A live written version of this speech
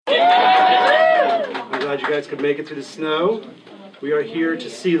glad you guys could make it through the snow. We are here to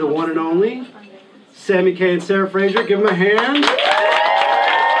see the one and only Samy K and Sarah Fraser. Give them a hand.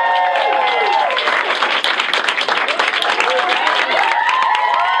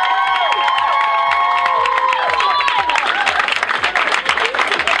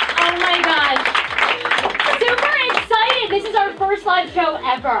 Live show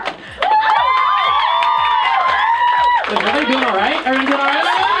ever. Everybody doing all right? Everybody doing all right?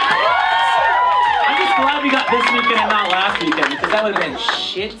 I'm just glad we got this weekend and not last weekend because that would have been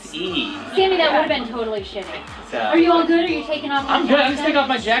shitty. Sammy, that would have been totally shitty. So, are you all good? Are you taking off? I'm good. I'm just taking off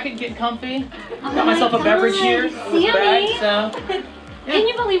my jacket and getting comfy. Got myself a beverage here. Sammy, bag, so. Can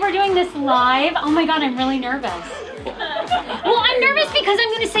you believe we're doing this live? Oh my god, I'm really nervous. Well, I'm nervous because I'm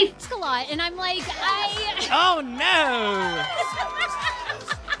going to say a lot, and I'm like, Oh no!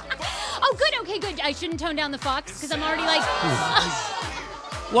 Oh, good. Okay, good. I shouldn't tone down the fox because I'm already like.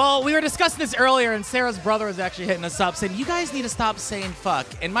 Well, we were discussing this earlier, and Sarah's brother was actually hitting us up, saying, "You guys need to stop saying fuck."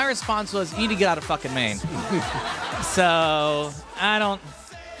 And my response was, "You need to get out of fucking Maine." So I don't.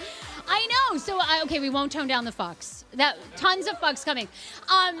 I know. So okay, we won't tone down the fucks. Tons of fucks coming.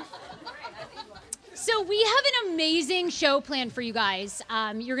 So we have an amazing show planned for you guys.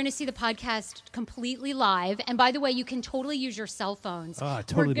 You're going to see the podcast completely live. And by the way, you can totally use your cell phones. Oh, I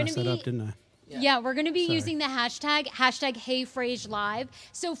totally messed that up, didn't I? Yeah, we're going to be using the hashtag #HeyFraseLive.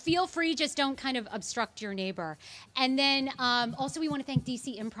 So feel free, just don't kind of obstruct your neighbor. And then also we want to thank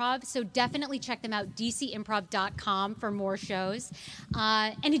DC Improv. So definitely check them out, dcimprov.com for more shows.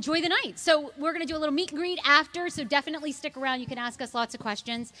 And enjoy the night. So we're going to do a little meet and greet after. So definitely stick around. You can ask us lots of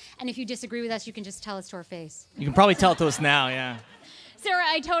questions. And if you disagree with us, you can just tell us to our face. You can probably tell it to us now, yeah. Sarah,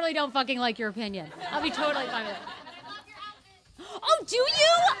 I totally don't fucking like your opinion. I'll be totally fine with it. Oh, do you?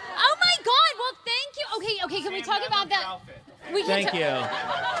 Oh my God! Well, thank you. Okay. Can we talk about that? Thank you.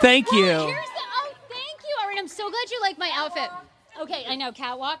 Thank you. Thank you. All right, I'm so glad you like my outfit. Okay, I know,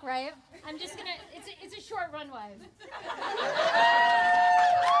 catwalk, right? I'm just gonna. It's a short runway.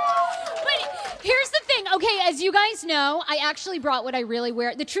 But here's the thing. Okay, as you guys know, I actually brought what I really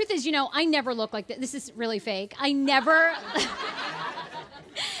wear. The truth is, I never look like this. This is really fake. I never.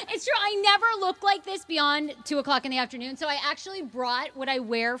 It's true. I never look like this beyond 2 o'clock in the afternoon. So I actually brought what I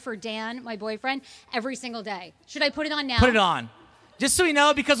wear for Dan, my boyfriend, every single day. Should I put it on now? Put it on. Just so we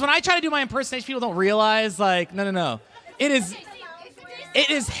know, because when I try to do my impersonation, people don't realize, like, no. It is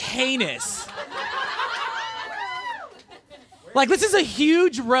heinous. Like, this is a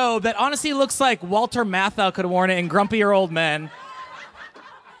huge robe that honestly looks like Walter Matthau could have worn it in Grumpier Old Men.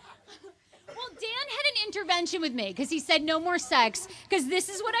 Intervention with me because he said no more sex because this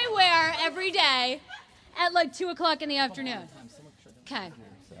is what I wear every day at like 2 o'clock in the afternoon. Okay.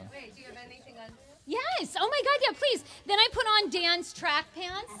 Wait, do you have anything on? Yes. Oh my God. Yeah. Please. Then I put on Dan's track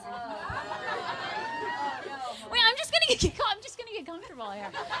pants. Wait. I'm just gonna get comfortable here.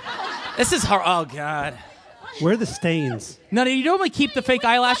 This is hard. Oh God. Where are the stains? No, you normally keep the fake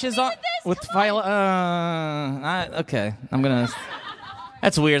eyelashes on with Violet. Okay. I'm gonna.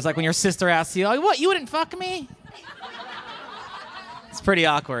 That's weird. It's like when your sister asks you, "What? You wouldn't fuck me?" It's pretty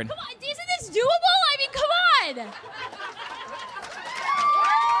awkward. Come on, isn't this doable? I mean, come on.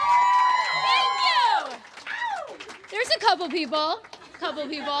 Thank you. There's a couple people.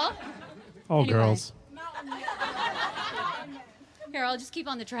 All girls. Here, I'll just keep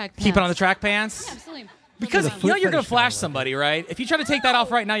on the track pants. Keep it on the track pants? Yeah, absolutely. Because you're going to flash somebody, right? If you try to take that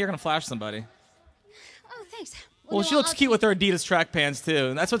off right now, you're going to flash somebody. Oh, thanks. Well, she looks cute with her Adidas track pants, too.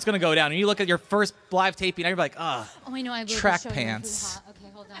 And that's what's going to go down. And you look at your first live taping, now you're like, oh, I know. I track pants. Okay,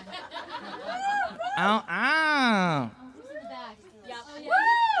 hold on. Ow.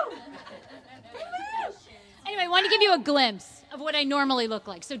 Anyway, I wanted to give you a glimpse of what I normally look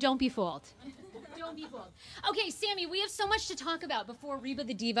like, so don't be fooled. Okay, Samy, we have so much to talk about before Reba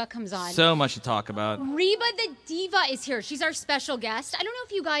the Diva comes on. So much to talk about. Reba the Diva is here. She's our special guest. I don't know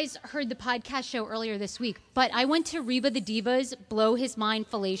if you guys heard the podcast show earlier this week, but I went to Reba the Diva's Blow His Mind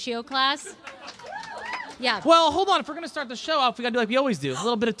fellatio class. Yeah. Well, hold on. If we're going to start the show off, we got to do like we always do. A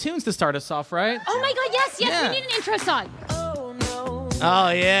little bit of tunes to start us off, right? Oh, my God, yes. Yeah. We need an intro song. Oh,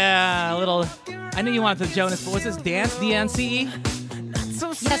 yeah. A little... I knew you wanted the Jonas, but what's this? Dance? D-N-C-E?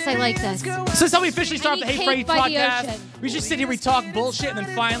 Yes, I like this. So this is how we officially start the Hey Frase podcast. Ocean. We just sit here, we talk bullshit, and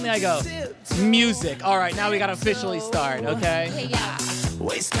then finally I go, music. All right, now we got to officially start, okay? Okay, yeah.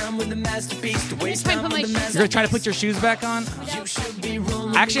 Waste time with the masterpiece. Waste time with the You're going to try to put your shoes back on?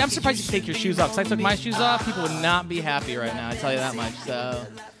 Actually, I'm surprised you take your shoes off, because I took my shoes off. People would not be happy right now, I tell you that much. So,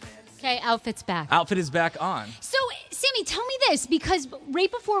 okay, outfit's back. Outfit is back on. So, Samy, tell me this, because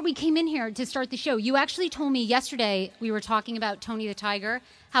right before we came in here to start the show, you actually told me yesterday we were talking about Tony the Tiger,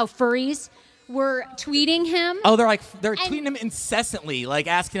 how furries were tweeting him. Oh, they're tweeting him incessantly, like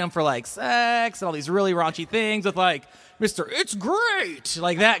asking him for like sex and all these really raunchy things with like, Mr. It's great,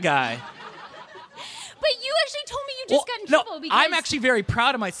 like that guy. But you actually told me you just got in trouble. Because I'm actually very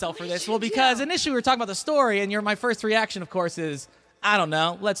proud of myself for this. Well, because initially we were talking about the story, and my first reaction, of course, is, I don't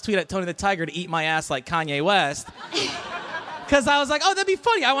know, let's tweet at Tony the Tiger to eat my ass like Kanye West. Because I was like, oh, that'd be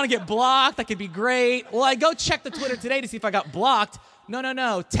funny. I want to get blocked. That could be great. Well, I go check the Twitter today to see if I got blocked.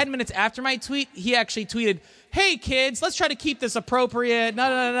 No. 10 minutes after my tweet, he actually tweeted, hey, kids, let's try to keep this appropriate.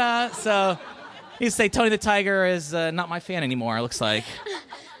 No. So he say Tony the Tiger is not my fan anymore, it looks like.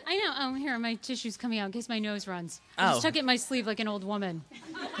 I know. Oh, here, my tissue's coming out in case my nose runs. I just tuck it in my sleeve like an old woman.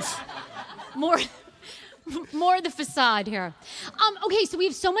 More the facade here. Okay, so we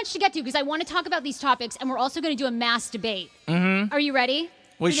have so much to get to because I want to talk about these topics, and we're also going to do a mass debate. Mm-hmm. Are you ready?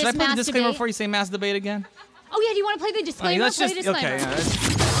 Wait, should I play the disclaimer debate? before you say mass debate again? Oh, yeah, do you want to play the disclaimer?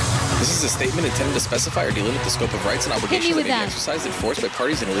 This is a statement intended to specify or delimit the scope of rights and obligations that may be exercised and enforced by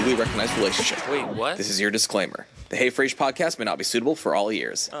parties in a legally recognized relationship. Wait, what? This is your disclaimer. The Hey Frase podcast may not be suitable for all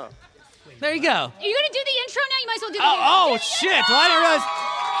ears. Oh. There you go. Are you going to do the intro now? You might as well do the Oh, shit. Well, I didn't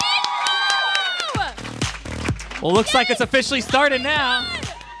realize. Well, looks like it's officially started now.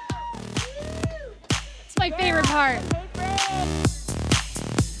 It's my favorite part.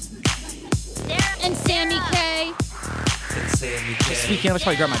 Sarah and Samy K. Speaking of, I should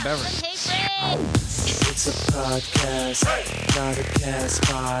probably grab my beverage. It's a podcast, not a cast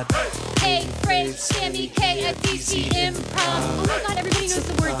pod. Hey, Frase, Samy K at DC Improv. Oh my God, everybody knows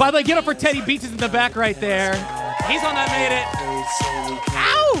the word. By the way, get up for Teddy Beats is in the back right there. He's on that made it.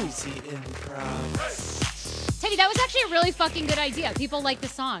 Ow! Teddy, that was actually a really fucking good idea. People like the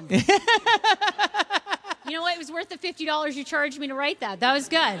song. You know what? It was worth the $50 you charged me to write that. That was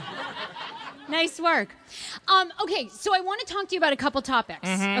good. Nice work. Okay, so I want to talk to you about a couple topics,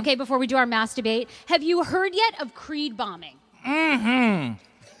 okay, before we do our mass debate. Have you heard yet of creed bombing? I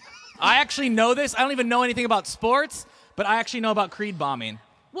actually know this. I don't even know anything about sports, but I actually know about creed bombing.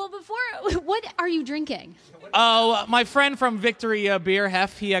 Well, what are you drinking? Oh, my friend from Victory Beer,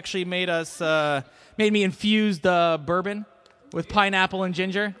 Hef, he actually made me infused bourbon with pineapple and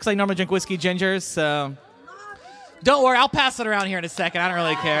ginger, because I normally drink whiskey gingers, so... Don't worry, I'll pass it around here in a second. I don't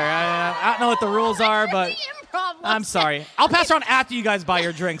really care. I don't know what the rules are, but I'm sorry. I'll pass around after you guys buy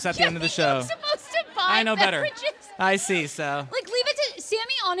your drinks at the end of the show. You're supposed to buy I know beverages. better. I see, so. Like, leave it to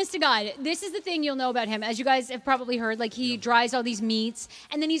Sammy, honest to God. This is the thing you'll know about him. As you guys have probably heard, like, he dries all these meats,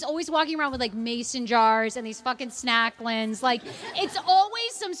 and then he's always walking around with, like, mason jars and these fucking snacklins. Like, it's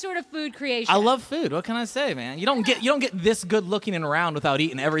always some sort of food creation. I love food. What can I say, man? You don't get this good looking and around without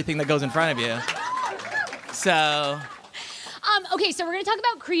eating everything that goes in front of you. So... Okay, so we're going to talk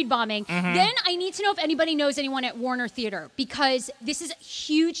about creed bombing. Then I need to know if anybody knows anyone at Warner Theater, because this is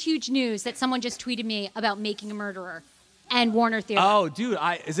huge, huge news that someone just tweeted me about Making a Murderer and Warner Theater. Oh, dude,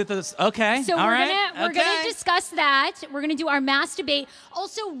 is it this? Okay, so all we're right. gonna discuss that. We're gonna do our mass debate.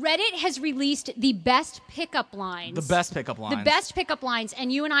 Also, Reddit has released the best pickup lines. The best pickup lines. The best pickup lines, and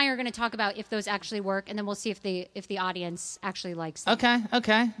you and I are gonna talk about if those actually work, and then we'll see if the audience actually likes them.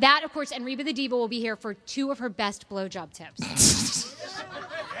 Okay. That, of course, and Reba the Diva will be here for 2 of her best blowjob tips.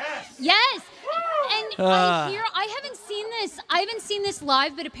 Yes. And I haven't seen this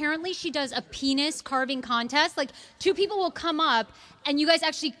live, but apparently she does a penis carving contest. Like, 2 people will come up, and you guys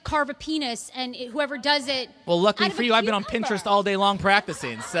actually carve a penis, and whoever does it. Well, luckily for you, I've been on Pinterest all day long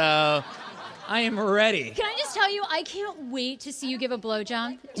practicing, so I am ready. Can I just tell you, I can't wait to see you give a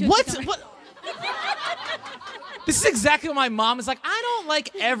blowjob. What? This is exactly what my mom is like. I don't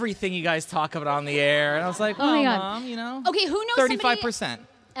like everything you guys talk about on the air. And I was like, oh my God. Mom, you know. Okay, who knows 35%.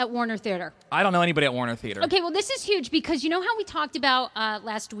 At Warner Theater? I don't know anybody at Warner Theater. Okay, well, this is huge because you know how we talked about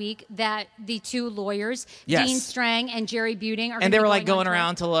last week that the 2 lawyers, yes, Dean Strang and Jerry Buting, are and they were like going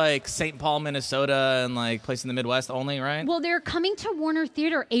around to like St. Paul, Minnesota, and like places in the Midwest only, right? Well, they're coming to Warner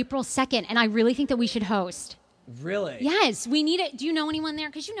Theater April 2nd, and I really think that we should host. Really? Yes, we need it. Do you know anyone there?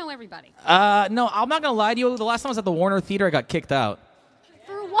 Because you know everybody. No, I'm not gonna lie to you. The last time I was at the Warner Theater, I got kicked out.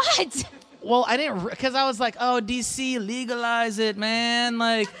 For what? Well, I didn't, because I was like, oh, DC, legalize it, man.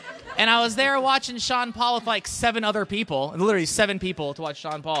 Like, and I was there watching Sean Paul with like 7 other people, literally 7 people to watch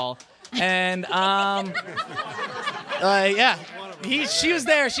Sean Paul. And, yeah, she was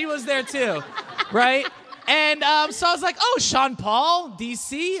there too, right? And so I was like, oh, Sean Paul,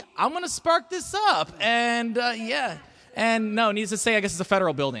 DC, I'm going to spark this up. And, yeah. And no, needless to say, I guess it's a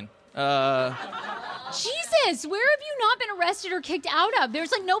federal building. Jesus! this? Where have you not been arrested or kicked out of?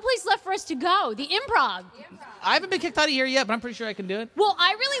 There's like no place left for us to go. The Improv. I haven't been kicked out of here yet, but I'm pretty sure I can do it. Well,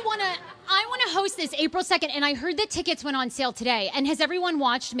 I really want to host this April 2nd, and I heard that tickets went on sale today. And has everyone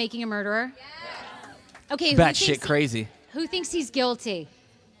watched Making a Murderer? Yeah. Okay. That shit crazy. Who thinks he's guilty?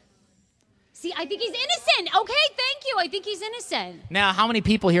 See, I think he's innocent. Okay, thank you. I think he's innocent. Now, how many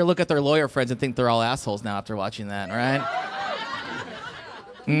people here look at their lawyer friends and think they're all assholes now after watching that, right?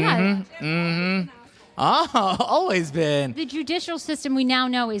 Oh, always been. The judicial system we now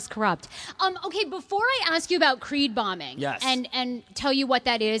know is corrupt. Okay, before I ask you about creed bombing, yes, and tell you what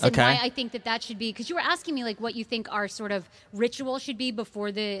that is and why I think that should be, because you were asking me like what you think our sort of ritual should be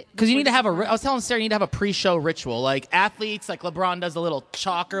before the. Because you need to have I was telling Sarah, you need to have a pre-show ritual, like athletes, like LeBron does a little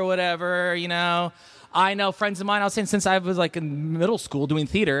chalk or whatever. You know, I know friends of mine. I was saying since I was like in middle school doing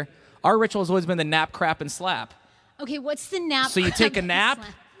theater, our ritual has always been the nap, crap, and slap. Okay, what's the nap? So you take a nap.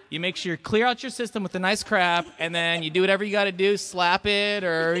 You make sure you clear out your system with a nice crap, and then you do whatever you got to do, slap it,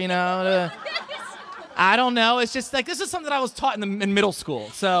 or, you know, I don't know. It's just like, this is something that I was taught in middle school.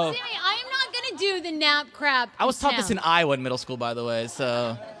 So Sammy, I am not going to do the nap crap. I was taught this in Iowa in middle school, by the way.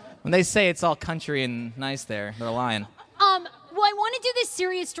 So when they say it's all country and nice there, they're lying. Well, I want to do this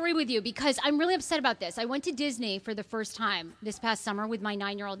serious story with you because I'm really upset about this. I went to Disney for the first time this past summer with my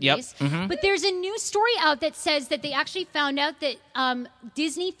 9-year-old niece. But there's a new story out that says that they actually found out that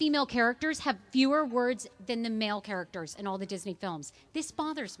Disney female characters have fewer words than the male characters in all the Disney films. This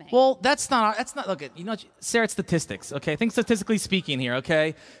bothers me. Well, that's not, look, you know, Sarah, it's statistics, okay? Think statistically speaking here,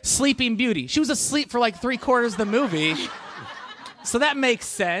 okay? Sleeping Beauty. She was asleep for like 3/4 of the movie. So that makes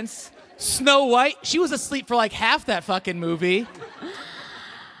sense. Snow White, she was asleep for like half that fucking movie.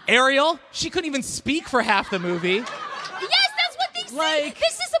 Ariel, she couldn't even speak for half the movie. Yes, that's what they say.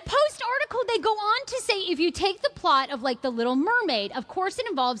 This is a Post article. They go on to say if you take the plot of like The Little Mermaid, of course it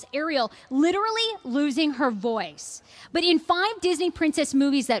involves Ariel literally losing her voice. But in 5 Disney princess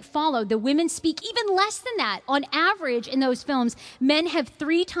movies that followed, the women speak even less than that. On average, in those films, men have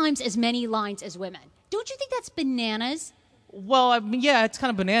 3 times as many lines as women. Don't you think that's bananas? Well, I mean, yeah, it's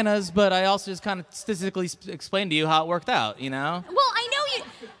kind of bananas, but I also just kind of statistically explained to you how it worked out, you know? Well, I know you...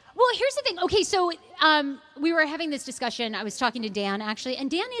 Well, here's the thing. Okay, so we were having this discussion. I was talking to Dan, actually,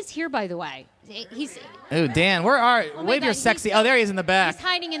 and Dan is here, by the way. He's... Oh, Dan, where are... Oh wave your sexy... Oh, there he is in the back. He's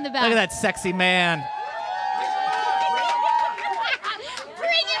hiding in the back. Look at that sexy man.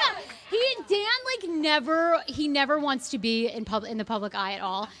 Bring him up. He never wants to be in the public eye at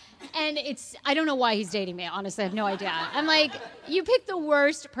all. And I don't know why he's dating me, honestly. I have no idea. I'm like, you picked the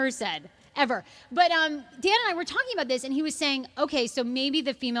worst person ever. But Dan and I were talking about this, and he was saying, okay, so maybe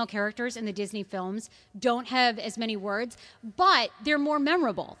the female characters in the Disney films don't have as many words, but they're more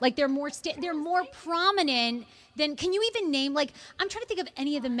memorable. Like, they're more prominent than, can you even name, like, I'm trying to think of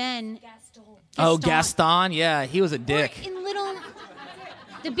any of the men. Gaston. Oh, Gaston, yeah, he was a dick. Or in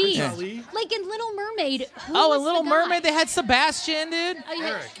The Beast. Yeah. Like in Little Mermaid. In Little Mermaid, they had Sebastian, dude.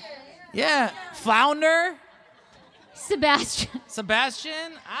 Oh, yeah. Flounder. Sebastian.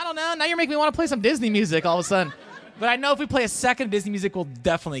 I don't know. Now you're making me want to play some Disney music all of a sudden. But I know if we play a second Disney music, we'll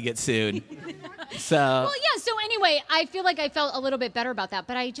definitely get sued. So. Well, yeah. So anyway, I feel like I felt a little bit better about that,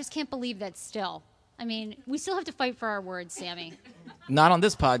 but I just can't believe that still. I mean, we still have to fight for our words, Sammy. Not on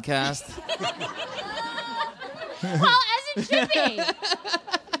this podcast. Well, as it should be.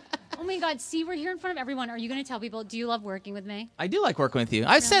 Oh my God, see, we're here in front of everyone. Are you going to tell people, do you love working with me? I do like working with you.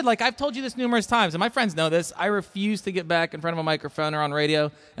 I said, I've told you this numerous times, and my friends know this. I refuse to get back in front of a microphone or on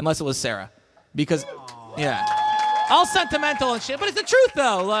radio unless it was Sarah. Because, yeah. All sentimental and shit, but it's the truth,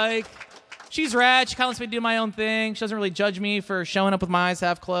 though. Like, she's rad. She kind of lets me do my own thing. She doesn't really judge me for showing up with my eyes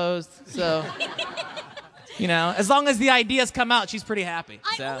half closed. So, you know, as long as the ideas come out, she's pretty happy.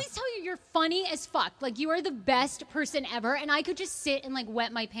 I always tell you, you're funny as fuck. Like, you are the best person ever, and I could just sit and, like,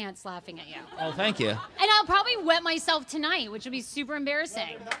 wet my pants laughing at you. Oh, thank you. And I'll probably wet myself tonight, which would be super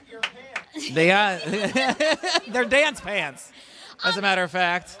embarrassing. They're dance pants, as a matter of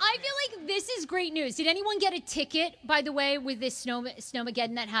fact. I feel like this is great news. Did anyone get a ticket, by the way, with this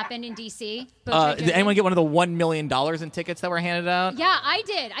Snowmageddon that happened in D.C.? Did anyone get one of the $1 million in tickets that were handed out? Yeah, I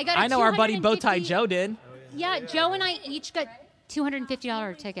did. I know our buddy Bowtie Joe did. Yeah, Joe and I each got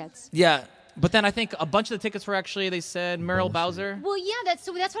 $250 tickets. Yeah, but then I think a bunch of the tickets were actually, they said, Muriel Bowser. Well, yeah, that's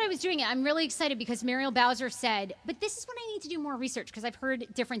what I was doing. I'm really excited because Muriel Bowser said, but this is when I need to do more research because I've heard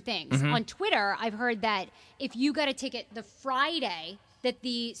different things. Mm-hmm. On Twitter, I've heard that if you got a ticket the Friday that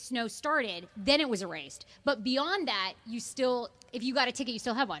the snow started, then it was erased. But beyond that, if you got a ticket, you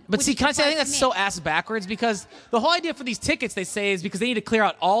still have one. But see, can I say, I think that's so ass backwards because the whole idea for these tickets, they say, is because they need to clear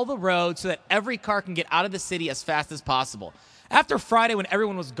out all the roads so that every car can get out of the city as fast as possible. After Friday, when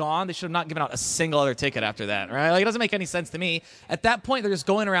everyone was gone, they should have not given out a single other ticket after that, right? Like, it doesn't make any sense to me. At that point, they're just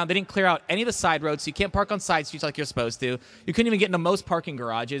going around. They didn't clear out any of the side roads, so you can't park on side streets like you're supposed to. You couldn't even get into most parking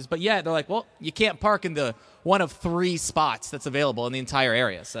garages. But yeah, they're like, well, you can't park in the one of 3 spots that's available in the entire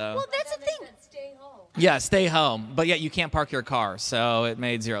area. So. Well, that's the thing. Yeah, stay home. But yet you can't park your car, so it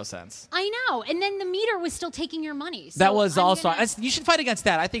made 0 sense. I know. And then the meter was still taking your money. So that was you should fight against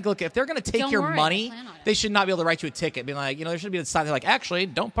that. I think, look, if they're going to take your money, they should not be able to write you a ticket. Being like, there should be a sign like, actually,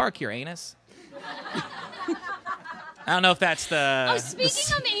 don't park here, anus. I don't know if that's the... Oh,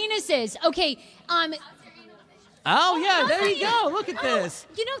 speaking of anuses. Okay, Oh, yeah, there you go. Look at this.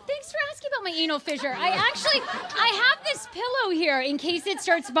 Thanks for asking about my anal fissure. I have this pillow here in case it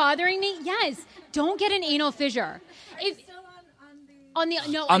starts bothering me. Yes, don't get an anal fissure. On the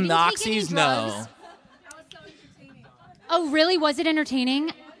oxys, no. Oh, really? Was it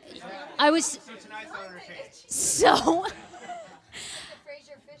entertaining? I was so...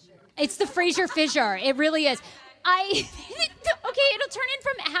 It's the Fraser fissure. It really is. Okay, it'll turn in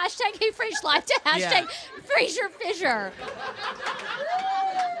from hashtag Hey Frase Live to hashtag Fraser Fisher.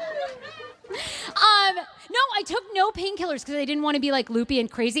 No, I took no painkillers because I didn't want to be like loopy and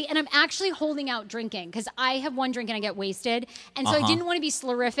crazy, and I'm actually holding out drinking because I have one drink and I get wasted, and so I didn't want to be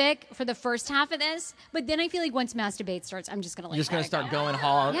slurrific for the first half of this, but then I feel like once masturbate starts, I'm just going to like... You're just going to start going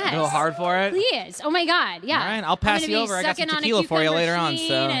go hard for it? Please. Oh my God, yeah. All right, I'll pass you over. I got some tequila for you later on,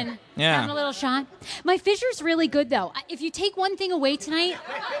 so... Having a little shot. My fissure's really good, though. If you take one thing away tonight,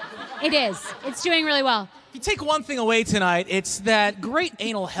 it is. It's doing really well. If you take one thing away tonight, it's that great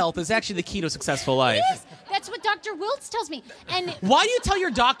anal health is actually the key to a successful life. It is. That's what Dr. Wiltz tells me. And why do you tell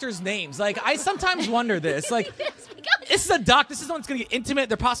your doctors names? Like, I sometimes wonder this. Like, this is a doc. This is one that's going to get intimate.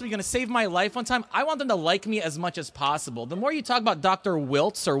 They're possibly going to save my life one time. I want them to like me as much as possible. The more you talk about Dr.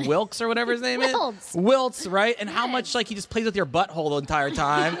 Wiltz or Wilkes or whatever his name is. Wiltz, right? And how much, like, he just plays with your butthole the entire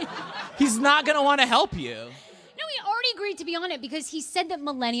time. He's not going to want to help you. No, he already agreed to be on it because he said that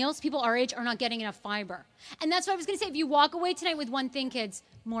millennials, people our age, are not getting enough fiber. And that's what I was going to say. If you walk away tonight with one thing, kids,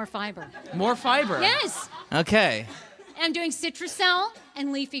 more fiber. More fiber? Yes. Okay. And I'm doing citrusel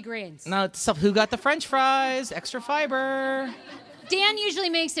and leafy greens. Now, who got the French fries? Extra fiber. Dan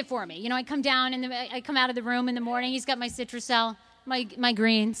usually makes it for me. I come down and I come out of the room in the morning. He's got my citrusel, my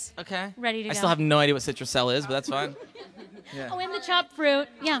greens. Okay. Ready to go. I still have no idea what citrusel is, but that's fine. Yeah. Oh, and the chopped fruit.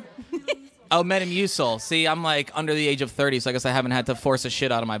 Yeah. Oh, Metamucil. See, I'm like under the age of 30, so I guess I haven't had to force a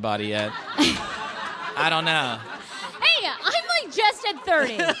shit out of my body yet. I don't know. Hey, I'm like just at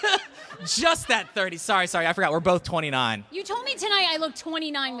 30. Just at 30. Sorry. I forgot. We're both 29. You told me tonight I look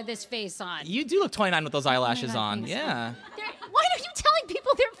 29 with this face on. You do look 29 with those eyelashes on. Yeah. Why are you telling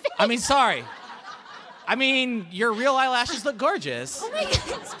people their face? I mean, sorry. Your real eyelashes look gorgeous. Oh my God.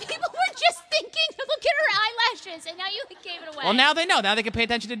 People were just thinking, look at her eyelashes, and now you gave it away. Well, now they know. Now they can pay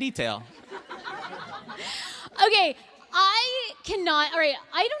attention to detail. Okay, I cannot. All right,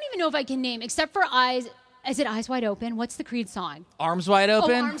 I don't even know if I can name, except for Eyes. Is it Eyes Wide Open? What's the Creed song? Arms Wide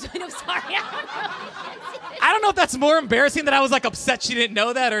Open? Oh, Arms Wide Open. Sorry, I don't know if that's more embarrassing that I was like upset she didn't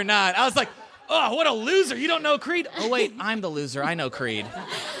know that or not. I was like, oh, what a loser. You don't know Creed? Oh, wait, I'm the loser. I know Creed.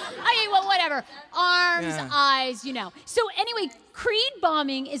 Okay, well, whatever. Arms, eyes, So anyway, creed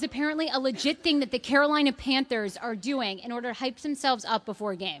bombing is apparently a legit thing that the Carolina Panthers are doing in order to hype themselves up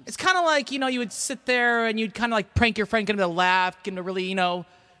before games. It's kind of like, you would sit there and you'd kind of like prank your friend, get him to laugh, get him to really, to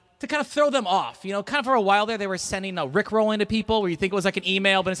kind of throw them off. Kind of for a while there, they were sending a Rickroll to people where you think it was like an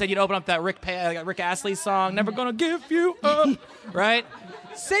email, but instead you'd open up that Rick Astley song, Never Gonna Give You Up, right?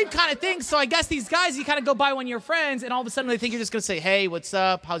 Same kind of thing. So I guess these guys, you kind of go by one of your friends, and all of a sudden they think you're just going to say, hey, what's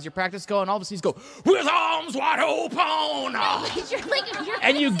up? How's your practice going? All of a sudden you just go, with arms wide open.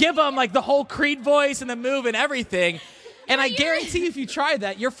 And you give them like the whole Creed voice and the move and everything. And I guarantee if you try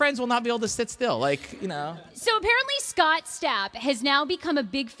that, your friends will not be able to sit still. So apparently Scott Stapp has now become a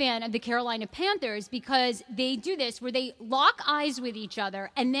big fan of the Carolina Panthers because they do this where they lock eyes with each other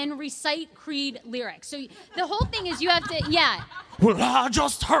and then recite Creed lyrics. So the whole thing is you have to, Well, I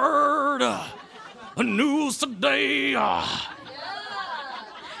just heard the news today.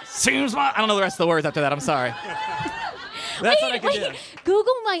 Seems like... I don't know the rest of the words after that. I'm sorry. That's what I can do.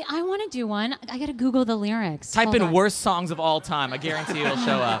 Google I want to do one. I got to Google the lyrics. Type in worst songs of all time. I guarantee it'll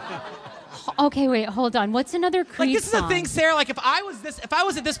show up. Okay, wait, hold on. What's another Creed this song? is the thing, Sarah. If I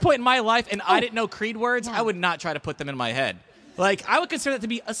was at this point in my life and I didn't know Creed words, I would not try to put them in my head. I would consider that to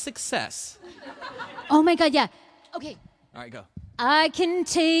be a success. Oh my God, yeah. Okay. All right, go. I can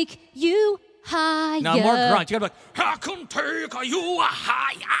take you higher. No, more grunt. You gotta be like, I can take you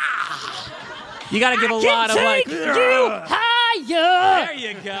higher. You gotta give a lot of take you higher. There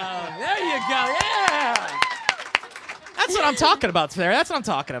you go. Yeah. That's what I'm talking about, Sarah. That's what I'm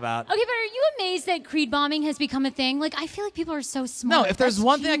talking about. Okay, but are you amazed that creed bombing has become a thing? Like, I feel like people are so smart. No, if there's That's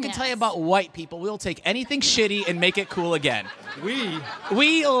one thing I can genius. tell you about white people, we'll take anything shitty and make it cool again.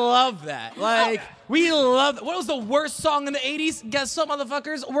 We love that. Like, we love. What was the worst song in the 80s? Guess what,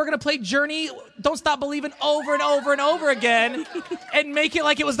 motherfuckers? We're going to play Journey, Don't Stop Believing over and over and over again and make it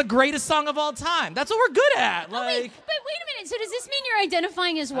like it was the greatest song of all time. That's what we're good at. Like, But wait a minute. So does this mean you're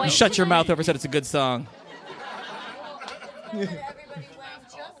identifying as white? shut your mouth over said it's a good song.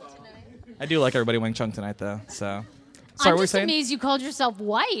 I do like everybody Wang Chung tonight, though. So, sorry, I'm what were you just saying? amazed you called yourself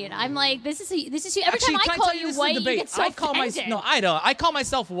white. I'm like, this is you. Every Actually, time can I call tell you this is a white, you debate. get so offended. No, I don't. I call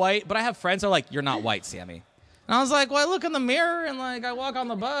myself white, but I have friends that are like, "You're not white, Sammy." And I was like, "Well, I look in the mirror and like I walk on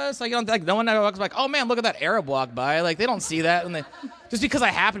the bus. Like, no one ever walks like, oh man, look at that Arab walk by. Like they don't see that, and they just because I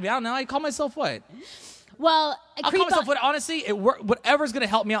happen to be, I don't know. I call myself white. Well, I'll call myself white. Honestly, whatever's gonna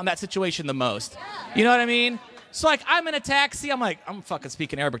help me out in that situation the most. You know what I mean? So like, I'm in a taxi. I'm like, I'm fucking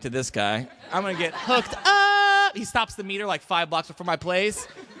speaking Arabic to this guy. I'm gonna get hooked up. He stops the meter like 5 blocks before my place.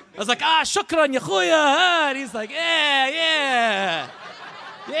 I was like, shukran ya khuya. And he's like, yeah.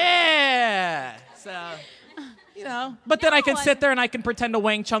 So, you know. But then I can sit there and I can pretend to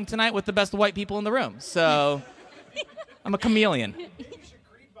Wang Chung tonight with the best white people in the room. So, I'm a chameleon.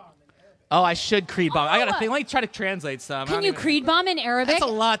 Oh, I should creed bomb. I gotta think. Let me try to translate some. Can you creed bomb in Arabic? That's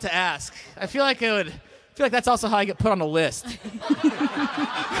a lot to ask. I feel like that's also how I get put on the list.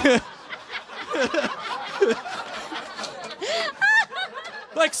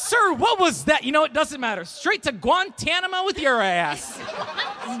 Like, sir, what was that? You know, it doesn't matter. Straight to Guantanamo with your ass.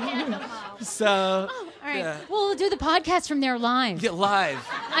 So, all right. yeah. Well, we'll do the podcast from there live. Get live.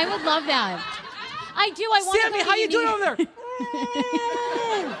 I would love that. I do. I want Sammy, to go how you doing over there?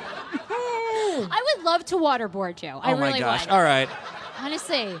 I would love to waterboard you. I Oh my really gosh. would. All right.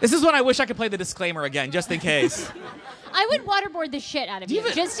 Honestly. This is when I wish I could play the disclaimer again, just in case. I would waterboard the shit out of you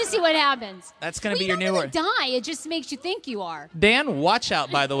Even- just to see what happens. That's going to be you your new don't really word. die. It just makes you think you are. Dan, watch out,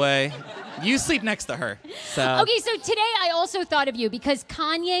 by the way. You sleep next to her. So. Okay, so today I also thought of you because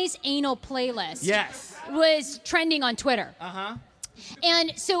Kanye's anal playlist Yes. was trending on Twitter. Uh-huh.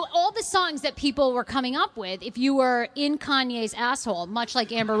 And so all the songs that people were coming up with, if you were in Kanye's asshole, much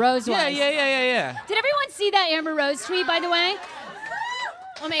like Amber Rose was. Yeah. Did everyone see that Amber Rose tweet, by the way?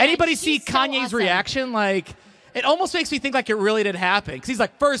 Oh my God, Anybody she's see so Kanye's awesome. reaction? Like, it almost makes me think like it really did happen. Because he's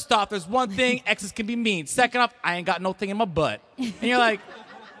like, first off, there's one thing, exes can be mean. Second off, I ain't got no thing in my butt. And you're like,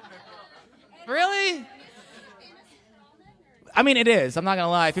 really? I mean, it is. I'm not going to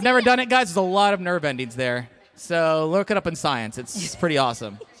lie. If you've never done it, guys, there's a lot of nerve endings there. So look it up in science. It's pretty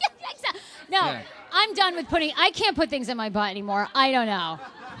awesome. No, Yeah. I'm done with I can't put things in my butt anymore. I don't know.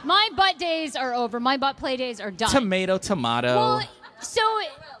 My butt days are over. My butt play days are done. Tomato. Well, so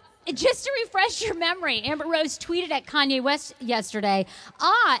just to refresh your memory, Amber Rose tweeted at Kanye West yesterday,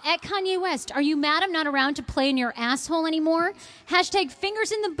 at Kanye West, are you mad I'm not around to play in your asshole anymore? #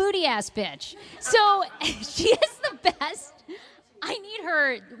 fingers in the booty ass bitch. So she is the best. I need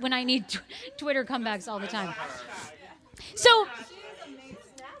her when I need Twitter comebacks all the time. So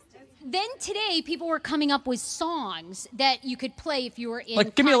then today, people were coming up with songs that you could play if you were in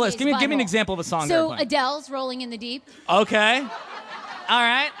like, give me a list. Kanye's Give me an butthole. example of a song. So they're playing. Adele's "Rolling in the Deep." Okay. All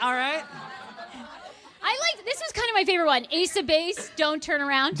right. I liked this was kind of my favorite one. Ace of Base, "Don't Turn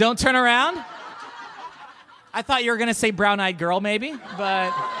Around." Don't turn around. I thought you were going to say Brown Eyed Girl, maybe,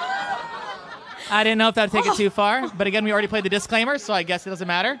 but I didn't know if that would take it too far. But again, we already played the disclaimer, so I guess it doesn't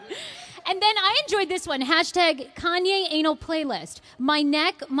matter. And then I enjoyed this one. # Kanye anal playlist. My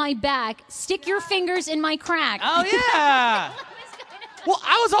neck, my back. Stick your fingers in my crack. Oh, yeah. Well,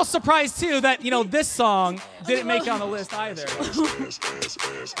 I was all surprised, too, that, this song didn't make it on the list either.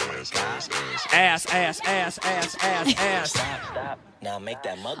 Ass. Stop. Now make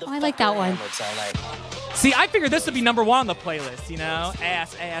that motherfucker. I like that one. Sound like See, I figured this would be number 1 on the playlist,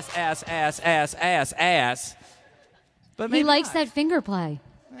 Ass. But maybe He likes not. that finger play.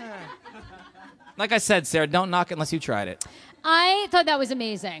 Like I said, Sarah, don't knock it unless you tried it. I thought that was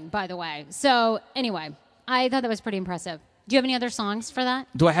amazing, by the way. So anyway, I thought that was pretty impressive. Do you have any other songs for that?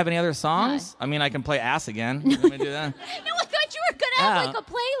 Do I have any other songs? I mean, I can play Ass again. Let me do that. No, I thought you were going to have like a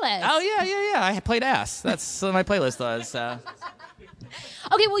playlist. Oh, yeah. I played Ass. That's what my playlist was.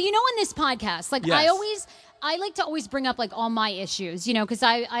 Okay, well, in this podcast, like Yes. I like to always bring up like all my issues, because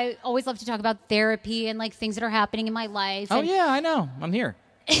I always love to talk about therapy and like things that are happening in my life. Oh, and yeah, I know. I'm here.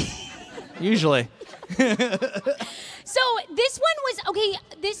 Usually. So this one was, okay,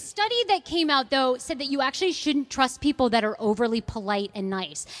 this study that came out, though, said that you actually shouldn't trust people that are overly polite and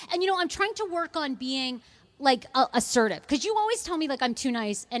nice. And, I'm trying to work on being, like, assertive. Because you always tell me, like, I'm too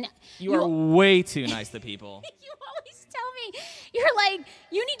nice. And You are way too nice to people. you always tell me, you're like,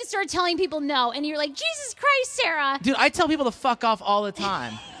 you need to start telling people no. And you're like, Jesus Christ, Sarah. Dude, I tell people to fuck off all the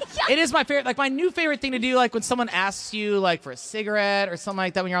time. It is my favorite, like my new favorite thing to do, like when someone asks you like for a cigarette or something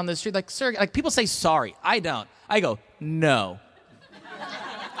like that when you're on the street, like, sir, like people say sorry. I don't. I go, no.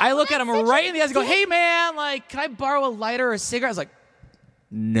 I look at them right in the eyes and go, hey man, like, can I borrow a lighter or a cigarette? I was like,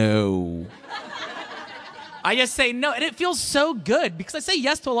 no. I just say no, and it feels so good because I say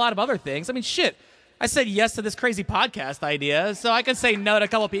yes to a lot of other things. I mean, shit. I said yes to this crazy podcast idea, so I can say no to a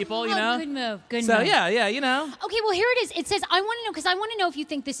couple people, you know? Good move, good move. So, yeah, you know. Okay, well, here it is. It says, I want to know, because I want to know if you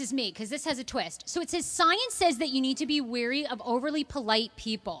think this is me, because this has a twist. So it says, science says that you need to be wary of overly polite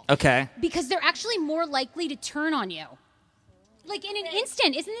people. Okay. Because they're actually more likely to turn on you. Like in an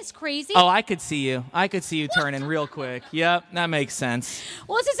instant. Isn't this crazy? Oh, I could see you. I could see you turning real quick. Yep, that makes sense.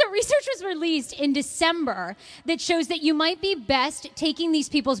 Well, it says that research was released in December that shows that you might be best taking these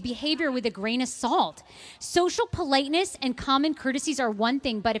people's behavior with a grain of salt. Social politeness and common courtesies are one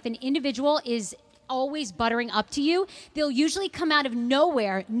thing, but if an individual is always buttering up to you, they'll usually come out of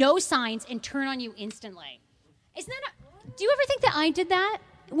nowhere, no signs, and turn on you instantly. Do you ever think that I did that?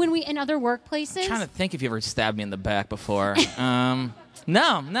 When we in other workplaces? I'm trying to think if you ever stabbed me in the back before. No,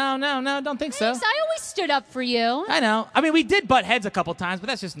 don't think so. Thanks, I always stood up for you. I know. I mean, we did butt heads a couple times, but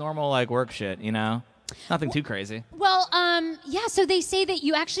that's just normal like work shit, you know? Nothing too crazy. Well, yeah, so they say that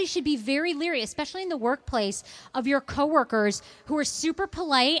you actually should be very leery, especially in the workplace, of your coworkers who are super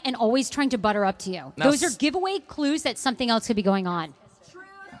polite and always trying to butter up to you. Those are giveaway clues that something else could be going on.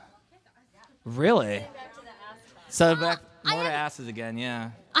 Really? So back more to asses again,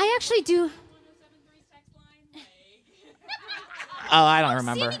 yeah. I actually do. Oh, I don't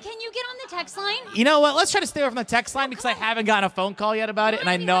remember. Sammy, can you get on the text line? You know what? Let's try to stay away from the text line because I haven't gotten a phone call yet about it, and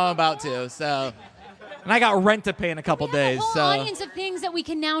I know I'm about to. So, and I got rent to pay in a couple days. A whole so, audience of things that we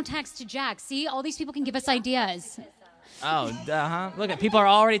can now text to Jack. See, all these people can give us ideas. Oh, look at people are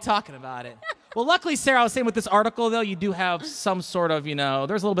already talking about it. Well, luckily, Sarah, I was saying with this article, though, you do have some sort of, there's a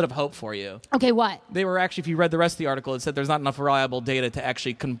little bit of hope for you. Okay, what? They were actually, if you read the rest of the article, it said there's not enough reliable data to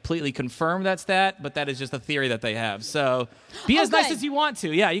actually completely confirm that stat, but that is just a theory that they have. So be as nice as you want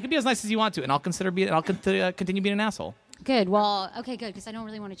to. Yeah, you can be as nice as you want to, and I'll continue being an asshole. Good. Well, okay, good, because I don't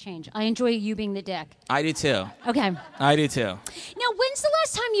really want to change. I enjoy you being the dick. I do, too. Okay. I do, too. Now, when's the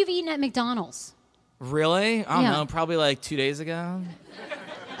last time you've eaten at McDonald's? Really? I don't know. Probably like 2 days ago.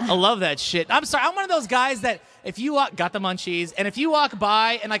 I love that shit. I'm sorry. I'm one of those guys that if you got the munchies, and if you walk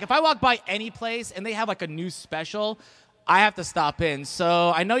by, and like if I walk by any place and they have like a new special, I have to stop in.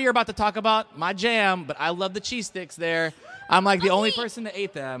 So I know you're about to talk about my jam, but I love the cheese sticks there. I'm like the only person that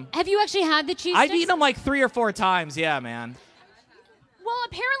ate them. Have you actually had the cheese I've sticks? eaten them like 3 or 4 times. Yeah, man. Well,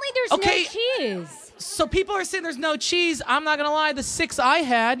 apparently there's no cheese. So people are saying there's no cheese. I'm not going to lie. The 6 I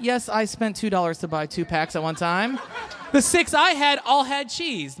had, yes, I spent $2 to buy 2 packs at one time. The 6 I had all had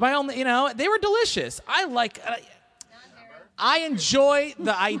cheese. My only, they were delicious. I enjoy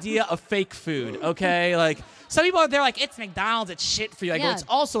the idea of fake food, okay? Like, some people they're like, it's McDonald's, it's shit for you. I go, it's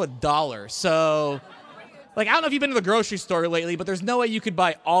also $1. So, like, I don't know if you've been to the grocery store lately, but there's no way you could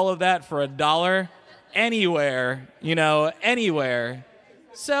buy all of that for $1 anywhere, anywhere.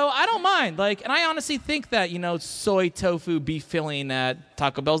 So I don't mind. Like, and I honestly think that, soy tofu beef filling at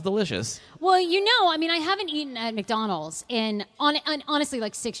Taco Bell's delicious. Well, I haven't eaten at McDonald's in honestly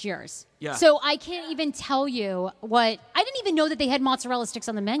like 6 years. Yeah. So I can't even tell you I didn't even know that they had mozzarella sticks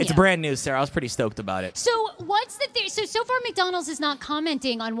on the menu. It's brand new, Sarah. I was pretty stoked about it. So what's the thing? So far McDonald's is not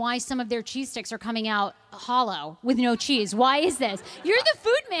commenting on why some of their cheese sticks are coming out hollow with no cheese. Why is this? You're the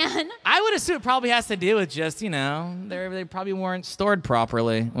food man. I would assume it probably has to do with just, they probably weren't stored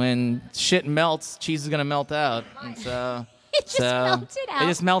properly. When shit melts, cheese is going to melt out. And so... It just melted out. It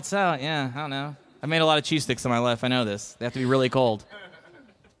just melts out, yeah. I don't know. I've made a lot of cheese sticks in my life. I know this. They have to be really cold.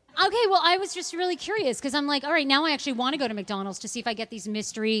 Okay, well, I was just really curious because I'm like, all right, now I actually want to go to McDonald's to see if I get these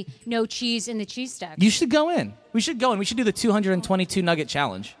mystery no cheese in the cheese sticks. You should go in. We should go in. We should do the 222 nugget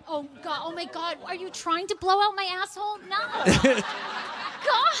challenge. Oh, God. Oh, my God. Are you trying to blow out my asshole? No.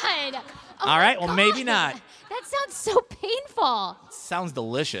 God. Oh, all right, well, maybe not. That sounds so painful. Sounds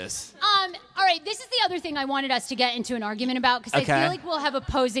delicious. All right, this is the other thing I wanted us to get into an argument about because I feel like we'll have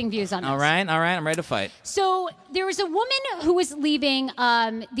opposing views on this. All right, I'm ready to fight. So there was a woman who was leaving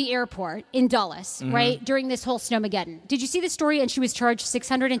the airport in Dulles, right, during this whole Snowmageddon. Did you see the story? And she was charged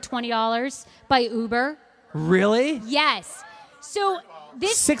 $620 by Uber. Really? Yes. So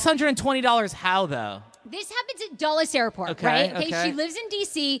this $620 how, though? This happens at Dulles Airport, right? Okay, she lives in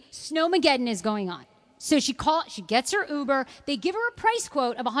D.C. Snowmageddon is going on. So she gets her Uber. They give her a price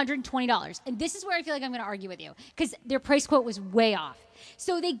quote of $120. And this is where I feel like I'm going to argue with you because their price quote was way off.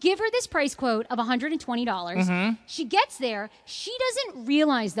 So they give her this price quote of $120. Mm-hmm. She gets there. She doesn't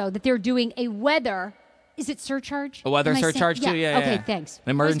realize, though, that they're doing a weather. Is it surcharge? A weather surcharge, too? Yeah. Okay, yeah. thanks.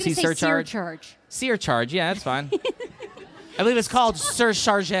 An emergency surcharge? Surcharge. Surcharge, yeah, that's fine. I believe it's called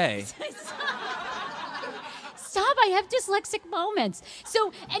surcharge. Stop, I have dyslexic moments.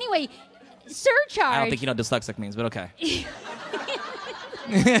 So, anyway, surcharge. I don't think you know what dyslexic means, but okay.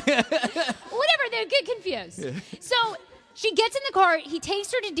 Whatever, they get confused. Yeah. So she gets in the car. He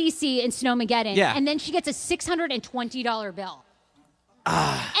takes her to DC and Snowmageddon, and then she gets a $620 bill.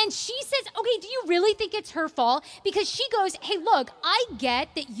 And she says, okay, do you really think it's her fault? Because she goes, hey, look, I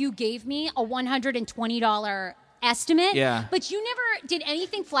get that you gave me a $120 estimate, but you never did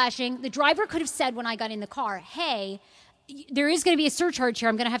anything flashing. The driver could have said when I got in the car, hey, there is going to be a surcharge here.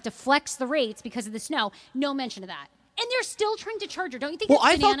 I'm going to have to flex the rates because of the snow. No mention of that. And they're still trying to charge her. Don't you think that's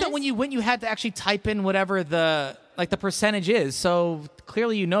bananas? I thought that when you went, you had to actually type in whatever the percentage is. So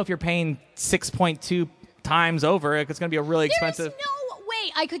clearly you know if you're paying 6.2 times over, it's going to be a really expensive... There's no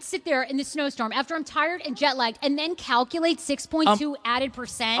way I could sit there in the snowstorm after I'm tired and jet lagged and then calculate 6.2 added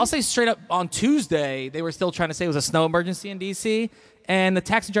percent. I'll say straight up, on Tuesday, they were still trying to say it was a snow emergency in D.C., and the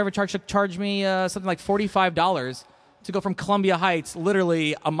taxi driver charged me something like $45 to go from Columbia Heights,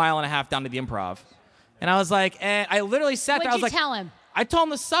 literally a mile and a half down to the Improv. And I was like, I literally sat there. What'd you tell him? I told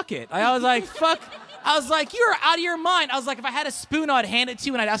him to suck it. I was like, fuck. I was like, you're out of your mind. I was like, if I had a spoon, I'd hand it to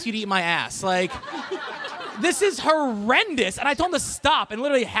you and I'd ask you to eat my ass. Like, this is horrendous. And I told him to stop. And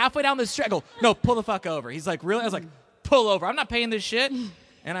literally halfway down the street, I go, no, pull the fuck over. He's like, really? I was like, pull over. I'm not paying this shit.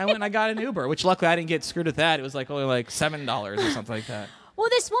 And I went and I got an Uber, which luckily I didn't get screwed with that. It was like only like $7 or something like that. Well,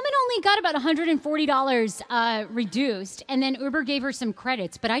 this woman only got about $140 reduced, and then Uber gave her some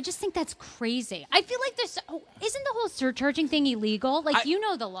credits. But I just think that's crazy. I feel like isn't the whole surcharging thing illegal? Like, you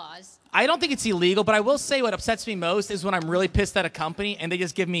know the laws. I don't think it's illegal, but I will say what upsets me most is when I'm really pissed at a company and they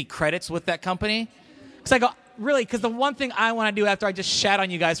just give me credits with that company. Because I go, really? Because the one thing I want to do after I just shat on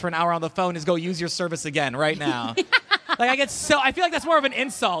you guys for an hour on the phone is go use your service again right now. I feel like that's more of an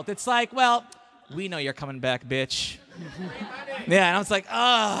insult. It's like, well, we know you're coming back, bitch. Yeah, and I was like,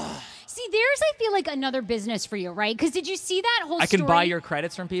 oh. See, there's, I feel like, another business for you, right? Because did you see that whole story? I can buy your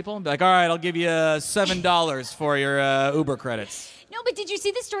credits from people and be like, all right, I'll give you $7 for your Uber credits. No, but did you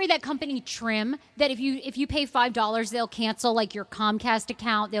see the story, that company Trim, that if you pay $5, they'll cancel, like, your Comcast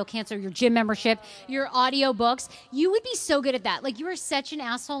account, they'll cancel your gym membership, your audio books. You would be so good at that. Like, you are such an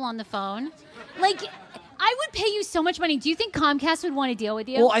asshole on the phone. Like, I would pay you so much money. Do you think Comcast would want to deal with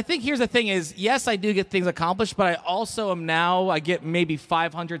you? Well, I think here's the thing is, yes, I do get things accomplished, but I also am now, I get maybe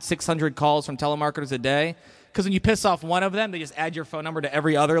 500, 600 calls from telemarketers a day. Because when you piss off one of them, they just add your phone number to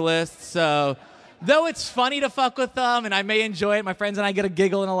every other list. So, though it's funny to fuck with them, and I may enjoy it, my friends and I get a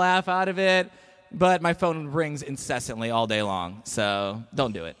giggle and a laugh out of it, but my phone rings incessantly all day long. So,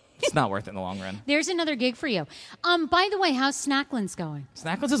 don't do it. It's not worth it in the long run. There's another gig for you. By the way, how's Snacklands going?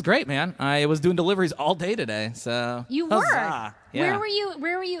 Snacklands is great, man. I was doing deliveries all day today, so you were. Huzzah. Yeah. Where were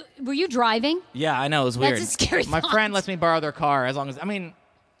you? Were you driving? Yeah, I know, it was weird. That's a scary My thought. friend lets me borrow their car as long as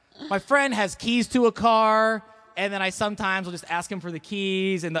my friend has keys to a car, and then I sometimes will just ask him for the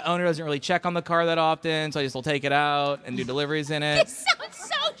keys, and the owner doesn't really check on the car that often, so I just will take it out and do deliveries in it. This sounds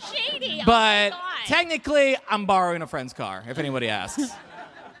so shady. But technically, I'm borrowing a friend's car, if anybody asks.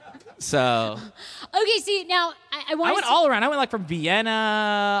 So. Okay, see, now, I went all around. I went, like, from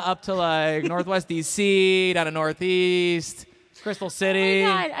Vienna up to, like, Northwest D.C., down to Northeast, Crystal City. Oh,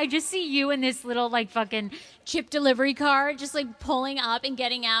 my God. I just see you in this little, like, fucking chip delivery car, just, like, pulling up and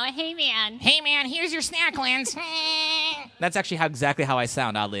getting out. Hey, man, here's your Snacklands. That's actually exactly how I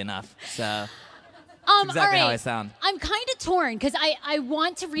sound, oddly enough. So. Exactly all right. how I sound. I'm kind of torn because I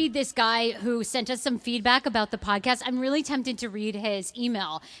want to read this guy who sent us some feedback about the podcast. I'm really tempted to read his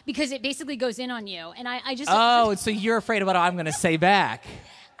email because it basically goes in on you. And I just... Oh, so you're afraid of what I'm going to say back.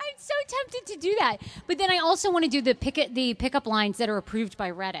 I'm so tempted to do that. But then I also want to do the pickup lines that are approved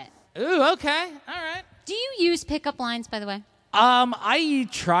by Reddit. Ooh, okay. All right. Do you use pickup lines, by the way? I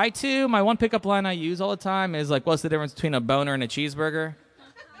try to. My one pickup line I use all the time is like, what's the difference between a boner and a cheeseburger?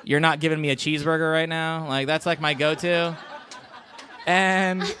 You're not giving me a cheeseburger right now. Like, that's like my go-to.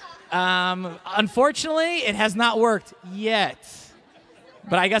 And unfortunately, it has not worked yet.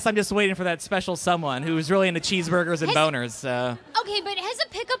 But I guess I'm just waiting for that special someone who's really into cheeseburgers and boners. So. Okay, but has a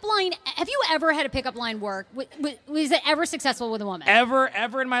pickup line... Have you ever had a pickup line work? Was it ever successful with a woman? Ever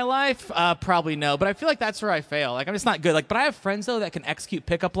in my life? Probably no. But I feel like that's where I fail. Like, I'm just not good. Like, but I have friends, though, that can execute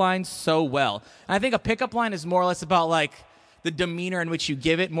pickup lines so well. And I think a pickup line is more or less about, like... the demeanor in which you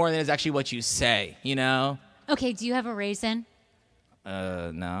give it more than it's actually what you say, you know? Okay, do you have a raisin?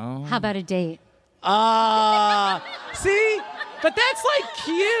 No. How about a date? See? But that's like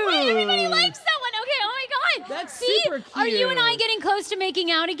cute. Wait, everybody likes that one. Okay, oh my God. That's See, super cute. Are you and I getting close to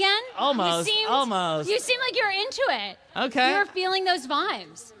making out again? Almost. You seem like you're into it. Okay. You're feeling those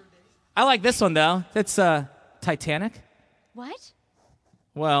vibes. I like this one, though. It's Titanic. What?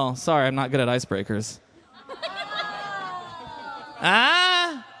 Well, sorry, I'm not good at icebreakers.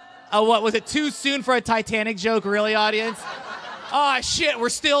 Oh, what? Was it too soon for a Titanic joke, really, audience? Oh, shit, we're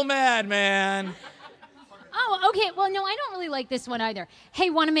still mad, man. Oh, okay. Well, no, I don't really like this one either. Hey,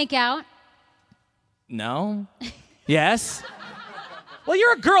 want to make out? No. Yes. Well,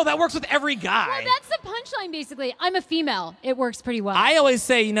 you're a girl. That works with every guy. Well, that's the punchline, basically. I'm a female. It works pretty well. I always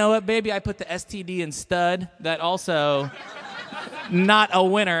say, you know what, baby? I put the STD in stud. That also not a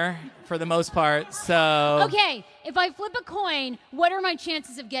winner for the most part, so... Okay, if I flip a coin, what are my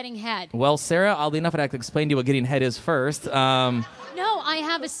chances of getting head? Well, Sarah, oddly enough, I'd have to explain to you what getting head is first. No, I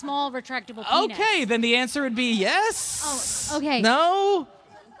have a small retractable penis. Okay, then the answer would be yes. Oh, okay. No?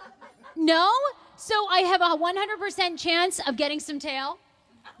 No? So I have a 100% chance of getting some tail?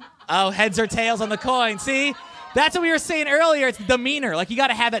 Oh, heads or tails on the coin. See? That's what we were saying earlier. It's demeanor. Like, you got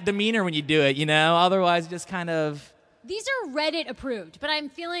to have that demeanor when you do it, you know? Otherwise, just kind of... These are Reddit approved, but I'm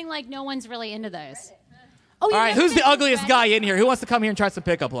feeling like no one's really into those. Oh, all right, who's the ugliest guy in here? Who wants to come here and try some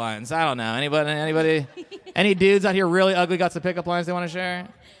pickup lines? I don't know. Anybody? Any dudes out here really ugly got some pickup lines they want to share?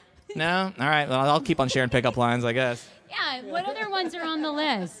 No? All right, well, I'll keep on sharing pickup lines, I guess. Yeah, what other ones are on the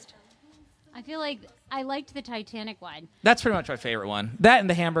list? I feel like I liked the Titanic one. That's pretty much my favorite one. That and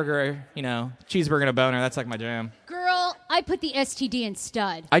the hamburger, you know, cheeseburger and a boner. That's like my jam. Girl, I put the STD in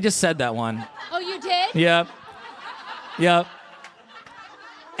stud. I just said that one. Oh, you did? Yep. Yep.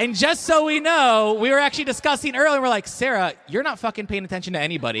 And just so we know, we were actually discussing earlier, we're like, Sarah, you're not fucking paying attention to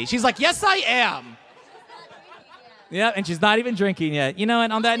anybody. She's like, yes, I am. Yeah, and she's not even drinking yet. You know,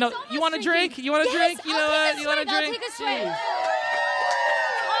 and on that note, you want to drink? You want to drink? You know what? You want to drink? I'll take a swig.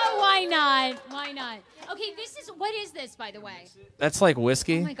 Oh, why not? Why not? Okay, what is this, by the way? That's like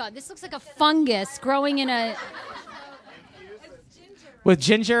whiskey. Oh my God, this looks like a fungus growing in a... With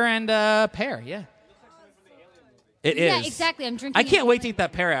ginger and pear, yeah. It is. Yeah, exactly. I'm drinking. I can't wait to eat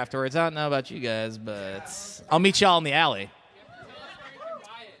that pear afterwards. I don't know about you guys, but I'll meet y'all in the alley.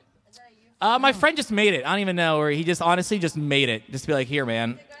 My friend just made it. I don't even know, or he just honestly just made it. Just to be like, here,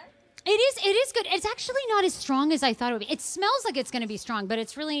 man. It is good. It's actually not as strong as I thought it would be. It smells like it's going to be strong, but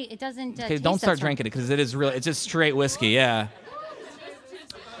it's really, it doesn't Okay, taste don't that start strong. drinking it, because it is really, it's just straight whiskey, yeah.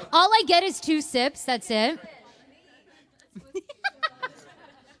 All I get is 2 sips. That's it.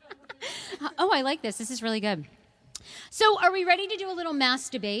 Oh, I like this. This is really good. So, are we ready to do a little mass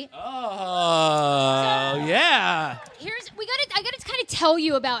debate? Oh, yeah. I gotta kind of tell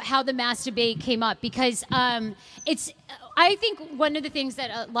you about how the mass debate came up, because I think one of the things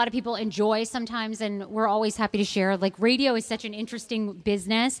that a lot of people enjoy sometimes, and we're always happy to share, like, radio is such an interesting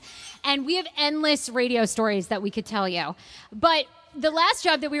business, and we have endless radio stories that we could tell you. But the last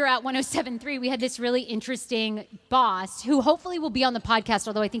job that we were at, 107.3, we had this really interesting boss who hopefully will be on the podcast,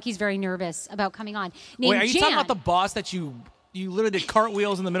 although I think he's very nervous about coming on. Wait, are you talking about the boss that you literally did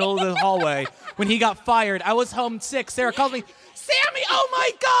cartwheels in the middle of the hallway when he got fired? I was home sick. Sarah called me, Sammy, oh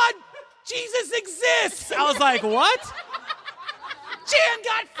my God, Jesus exists. I was like, what? Jan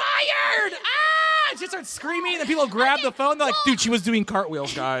got fired! Ah! She started screaming, and then people grabbed the phone. They're like, dude, she was doing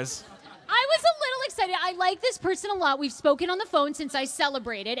cartwheels, guys. I was a little excited. I like this person a lot. We've spoken on the phone since I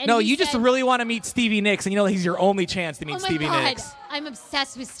celebrated. And no, you just really want to meet Stevie Nicks, and you know he's your only chance to meet Stevie Nicks. I'm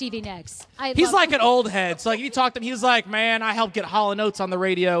obsessed with Stevie Nicks. He's like an old head. So like if you talk to him, he's like, man, I helped get Hall & Oates on the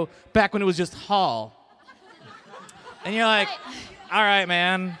radio back when it was just Hall. And you're like, all right,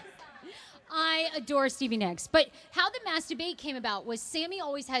 man. I adore Stevie Nicks. But how the mass debate came about was Sammy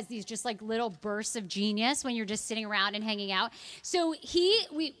always has these just like little bursts of genius when you're just sitting around and hanging out. So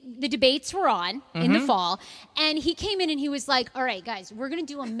the debates were on in the fall, and he came in and he was like, all right, guys, we're going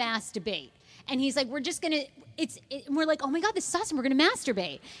to do a mass debate. And he's like, we're just going to, we're like, oh my God, this is awesome. We're going to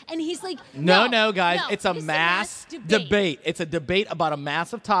masturbate. And he's like, no, guys, it's a mass debate. It's a debate about a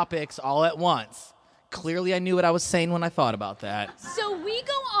mass of topics all at once. Clearly, I knew what I was saying when I thought about that. So we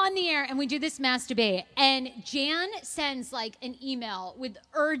go on the air and we do this mass debate, and Jan sends like an email with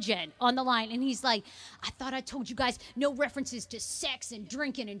urgent on the line, and he's like, I thought I told you guys no references to sex and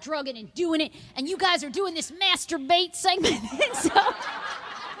drinking and drugging and doing it, and you guys are doing this masturbate segment.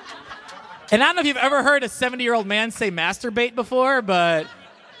 And I don't know if you've ever heard a 70-year-old man say masturbate before, but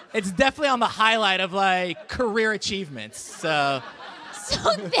it's definitely on the highlight of like career achievements. So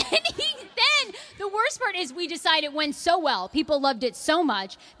then The worst part is we decided it went so well, people loved it so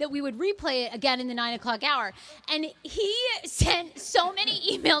much, that we would replay it again in the 9 o'clock hour. And he sent so many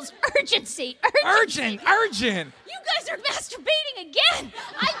emails, urgency. Urgent. You guys are masturbating again.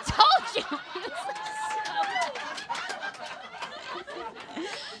 I told you.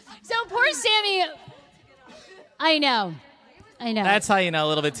 So poor Sammy. I know. That's how you know a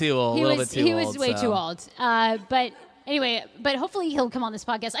little bit too old. He was way too old. But anyway, hopefully he'll come on this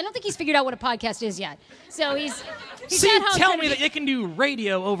podcast. I don't think he's figured out what a podcast is yet. So he's So at you home tell trying me to that you can do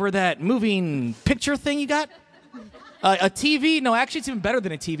radio over that moving picture thing you got? A TV? No, actually, it's even better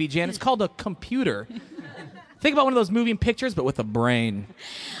than a TV, Jan. It's called a computer. Think about one of those moving pictures, but with a brain.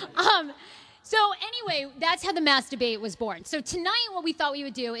 So anyway, that's how the mass debate was born. So tonight what we thought we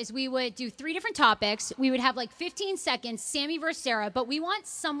would do is we would do 3 different topics. We would have like 15 seconds, Sammy versus Sarah, but we want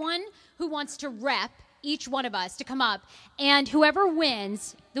someone who wants to rep each one of us to come up. And whoever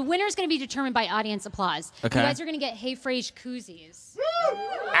wins, the winner is going to be determined by audience applause. Okay. You guys are going to get Hey Frase koozies.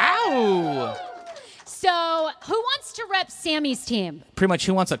 Ow! So who wants to rep Sammy's team? Pretty much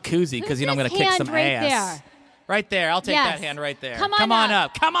who wants a koozie, because I'm going to kick some right ass. There. Right there. I'll take Yes. that hand right there. Come on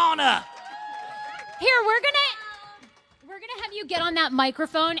up. Come on up. Here, we're gonna have you get on that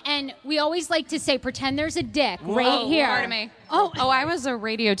microphone, and we always like to say, pretend there's a dick right here. Pardon me. Oh, I was a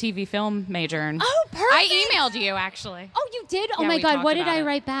radio, TV, film major. And Oh, perfect. I emailed you, actually. Oh, you did? Oh Yeah, my we God, talked what did about I it.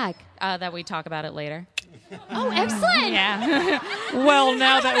 write back? That we talk about it later. Oh, excellent. Yeah. Well,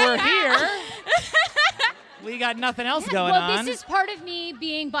 now that we're here, we got nothing else going well, on. this is part of me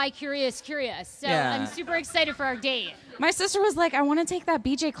being bi-curious. So Yeah. I'm super excited for our date. My sister was like, I want to take that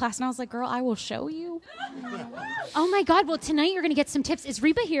BJ class. And I was like, girl, I will show you. Oh my God, well, tonight you're gonna get some tips. Is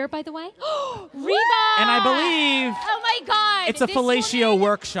Reba here, by the way? Reba! And I believe Oh my God. it's a this fellatio woman-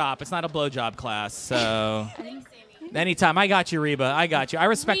 workshop. It's not a blowjob class, so anytime. I got you, Reba. I got you. I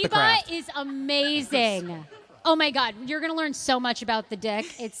respect the Reba craft. is amazing. Oh my God, you're gonna learn so much about the dick.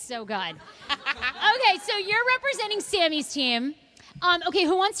 It's so good. Okay, so you're representing Sammy's team. Okay,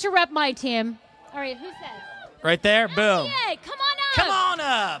 who wants to rep my team? All right, who says? Right there, boom. Yeah, come on up. Come on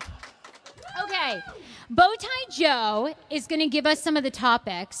up. Okay, Bowtie Joe is gonna give us some of the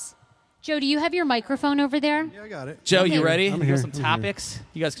topics. Joe, do you have your microphone over there? Yeah, I got it. Joe, Okay. you ready? I'm Here's here, some I'm here. topics.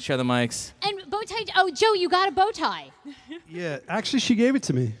 You guys can share the mics. And Bowtie, oh, Joe, you got a bow tie. Yeah, actually, she gave it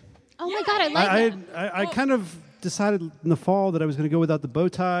to me. Oh my God, I like it. I kind of decided in the fall that I was going to go without the bow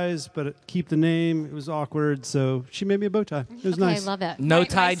ties, but keep the name. It was awkward, so she made me a bow tie. It was Okay, nice. I love it. No My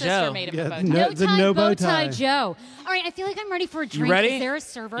tie sister Joe. made him Yeah, a bow tie. no- the no bow tie. Joe. All right, I feel like I'm ready for a drink. You ready? Is there a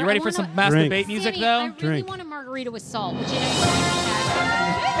server? You ready I for wanna- some mass Drink. debate music, Sammy, though? I really Drink. want a margarita with salt. Would you know?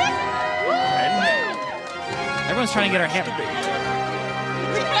 Everyone's trying to get our hand.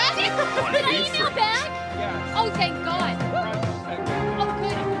 Did I email back? Oh, thank God. Oh,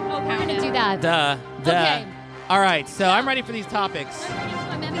 good. Oh, we're going to do that. Duh. Okay. All right, so I'm ready for these topics.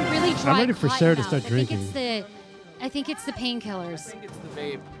 I'm having really dry I'm ready for cotton Sarah to mouth. start drinking. I think it's the painkillers. It's the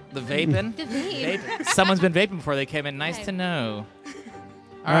vape. The vaping? The vape. Vaping. Someone's been vaping before they came in. Nice Okay. to know.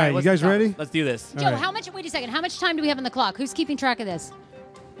 All right, you what's guys the top- ready? Let's do this. Joe, All right. how much? Wait a second. How much time do we have on the clock? Who's keeping track of this?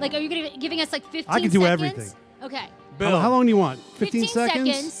 Like, are you giving us like 15 I can do seconds? everything. Okay. Boom. How long do you want? 15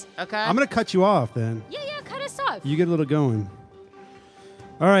 seconds? Okay. I'm going to cut you off then. Yeah, cut us off. You get a little going.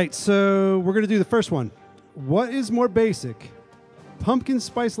 All right, so we're going to do the first one. What is more basic, pumpkin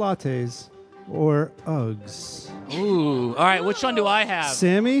spice lattes or Uggs? Ooh. All right, which one do I have?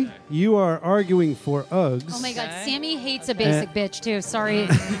 Sammy, you are arguing for Uggs. Oh my God, Okay. Sammy hates a basic bitch too. Sorry.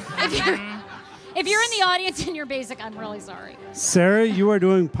 If you're in the audience and you're basic, I'm really sorry. Sarah, you are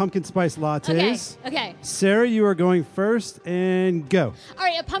doing pumpkin spice lattes. Okay. Sarah, you are going first, and go. All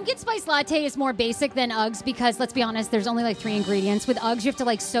right, a pumpkin spice latte is more basic than Uggs because, let's be honest, there's only like 3 ingredients. With Uggs, you have to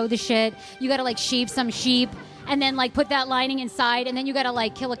like sew the shit. You got to like sheep some sheep and then like put that lining inside. And then you got to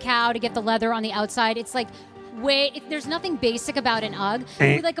like kill a cow to get the leather on the outside. It's like, there's nothing basic about an Ugg.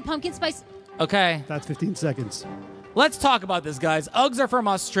 With like a pumpkin spice. Okay. That's 15 seconds. Let's talk about this, guys. Uggs are from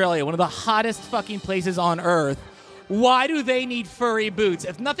Australia, one of the hottest fucking places on earth. Why do they need furry boots?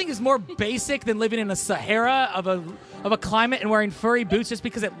 If nothing is more basic than living in a Sahara of a climate and wearing furry boots just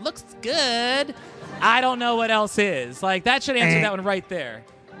because it looks good, I don't know what else is. Like, that should answer that one right there.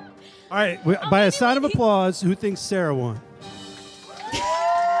 All right, by a sign of applause, who thinks Sarah won?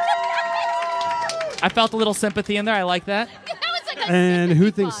 I felt a little sympathy in there. I like that. That was like a And who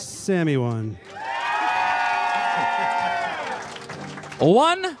sympathy thinks fuck. Sammy won?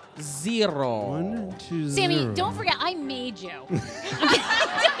 1-0. 1, 2, 0. Sammy, don't forget, I made you.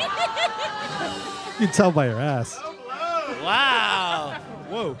 You can tell by your ass. Wow.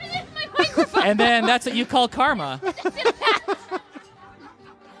 Whoa. My microphone. And then that's what you call karma.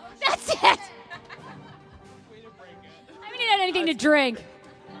 That's it. anything to drink.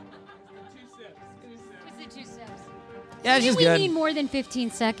 Yeah, Maybe she's we good. need more than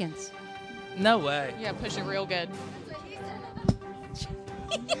 15 seconds. No way. Yeah, push it real good. It's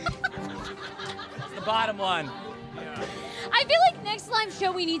the bottom one. I feel like next live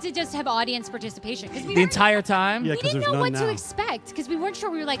show we need to just have audience participation because The entire time? Yeah, we because didn't there's know none what now. to expect because we weren't sure.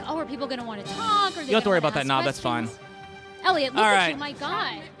 We were like, oh, are people going to want to talk? Or You don't have to worry about that now. That's fine. Elliot, look All at right. you. My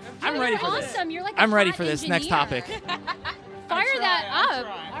God. I'm You're ready for this. awesome. You're like a I'm ready hot for this next engineer. topic. Fire that up.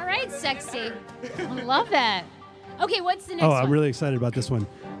 All right, sexy. I love that. Okay, what's the next one? I'm really excited about this one.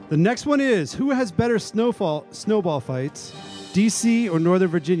 The next one is, who has better snowball fights, DC or Northern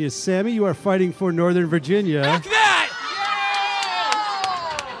Virginia? Sammy, you are fighting for Northern Virginia. Fuck that!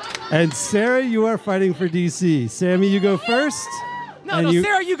 And Sarah, you are fighting for DC. Sammy, you go first. No,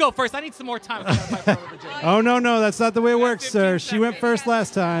 Sarah, you go first. I need some more time. Oh, no, that's not the way it works, sir. She went first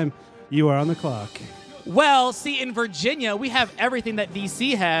last time. You are on the clock. Well, see, in Virginia, we have everything that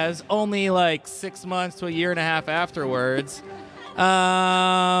DC has, only like 6 months to a year and a half afterwards.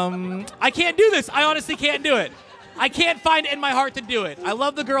 I can't do this. I honestly can't do it. I can't find it in my heart to do it. I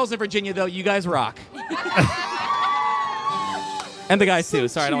love the girls in Virginia, though. You guys rock. And the guys, too.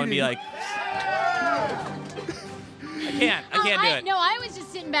 Sorry, I don't want to be like... I can't do it. No, I was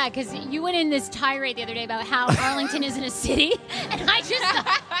just sitting back because you went in this tirade the other day about how Arlington isn't a city, and I just...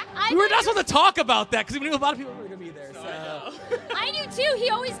 We were not supposed to talk about that because we knew a lot of people were going to be there. So. I knew, too. He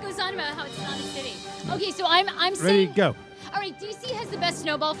always goes on about how it's not a city. Okay, so I'm Ready, saying... go. All right, DC has the best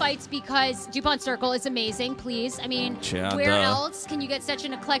snowball fights because DuPont Circle is amazing, please. I mean, where else can you get such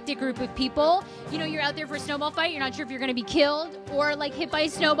an eclectic group of people? You know, you're out there for a snowball fight, you're not sure if you're going to be killed or, like, hit by a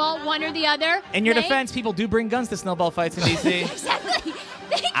snowball, one or the other. In your right? defense, people do bring guns to snowball fights in D.C. Exactly.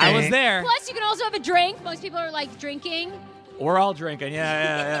 I was there. Plus, you can also have a drink. Most people are, like, drinking. We're all drinking,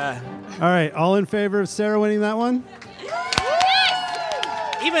 yeah. All right, all in favor of Sarah winning that one?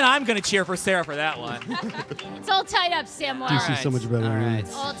 Even I'm going to cheer for Sarah for that one. It's all tied up, Sam. DC's so much better. All than me. right.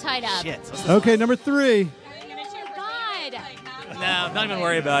 It's all tied up. Shit. Okay, number 3. God. No, don't even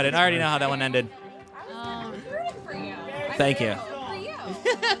worry about it. I already know how that one ended. Thank you.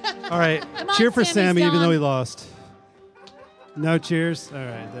 All right, Come on, cheer for Sammy's Sammy, even gone. though he lost. No cheers? All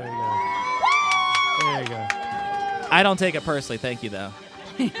right, there you go. There you go. I don't take it personally. Thank you, though.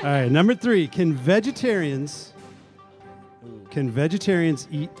 All right, number 3. Can vegetarians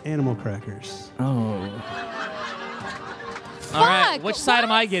eat animal crackers? Oh. All right, which side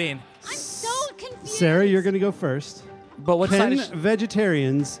am I getting? I'm so confused. Sarah, you're going to go first. But what side Can is she?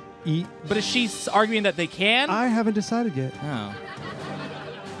 vegetarians eat? But is she arguing that they can? I haven't decided yet. Oh.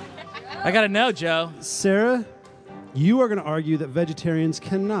 I got to know, Joe. Sarah, you are going to argue that vegetarians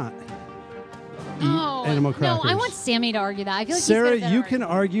cannot eat animal crackers. No, I want Sammy to argue that. I feel like Sarah, he's got a you better can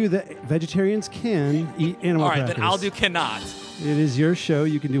argue that vegetarians can eat animal All right, crackers. then I'll do cannot. It is your show.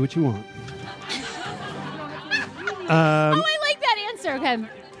 You can do what you want. I like that answer. Okay.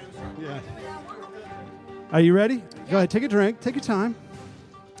 Yeah. Are you ready? Go ahead. Take a drink. Take your time.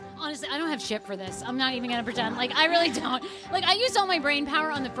 Honestly, I don't have shit for this. I'm not even going to pretend. Like, I really don't. Like, I used all my brain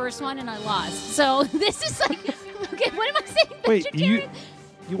power on the first one, and I lost. So this is like, okay, what am I saying? Wait, Vegetarian?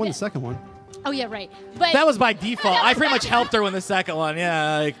 you won the second one. Oh, yeah, right. But That was by default. I pretty much helped her win the second one.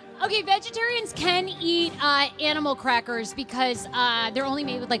 Yeah, like... okay, vegetarians can eat animal crackers because they're only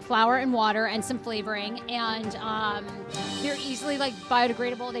made with like flour and water and some flavoring, and they're easily like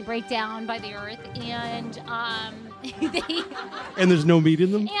biodegradable. They break down by the earth, and And there's no meat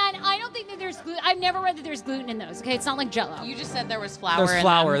in them? and I don't think that there's gluten. I've never read that there's gluten in those. Okay, it's not like Jell-O. You just said there was flour. There's in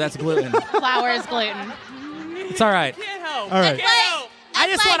flour. them. That's gluten. Flour is gluten. It's all right. All right. I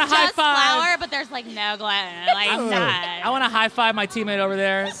just want to high five. flour, but there's like no gluten. Like I want to high five my teammate over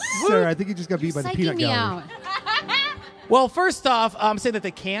there. Sarah, I think you just got beat by the Psyching peanut me gallery. out. Well, first off, I'm saying that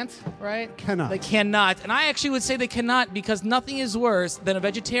they can't, right? Cannot. They cannot. And I actually would say they cannot because nothing is worse than a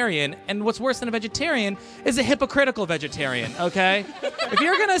vegetarian. And what's worse than a vegetarian is a hypocritical vegetarian, okay? If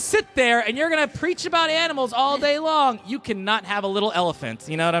you're going to sit there and you're going to preach about animals all day long, you cannot have a little elephant.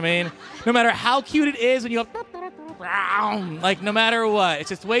 You know what I mean? No matter how cute it is when you go, like no matter what. It's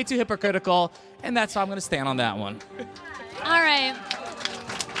just way too hypocritical. And that's why I'm going to stand on that one. All right.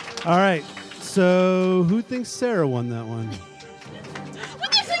 All right. So who thinks Sarah won that one?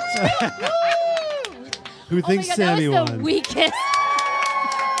 Who thinks oh my God, Sammy that was the won? weakest.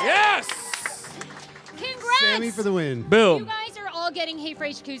 Yes! Congrats. Sammy for the win. You Boom. guys are all getting Hey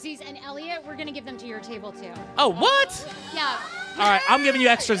Frase koozies, and Elliot, we're gonna give them to your table too. Oh, what? Yeah. All right, I'm giving you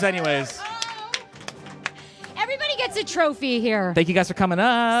extras anyways. Everybody gets a trophy here. Thank you guys for coming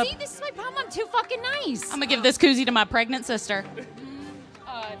up. See, this is my problem. I'm too fucking nice. I'm gonna give this koozie to my pregnant sister.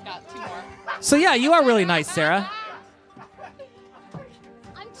 I've got 2 more. So yeah, you are really nice, Sarah.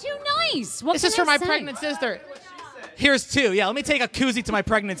 too nice. What This can is for I my say? pregnant sister. Here's 2. Yeah, let me take a koozie to my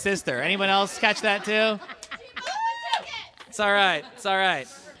pregnant sister. Anyone else catch that too? It's all right. It's all right.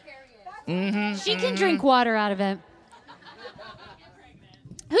 She can drink water out of it.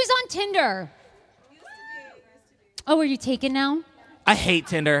 Who's on Tinder? Oh, are you taken now? I hate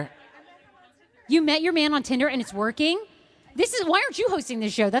Tinder. You met your man on Tinder and it's working? Why aren't you hosting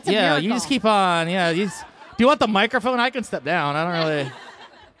this show? That's a Yeah, miracle. you just keep on. Yeah, do you want the microphone? I can step down. I don't really.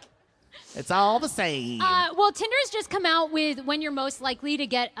 It's all the same. Well, Tinder's just come out with when you're most likely to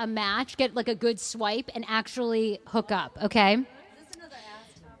get a match, get like a good swipe, and actually hook up, okay?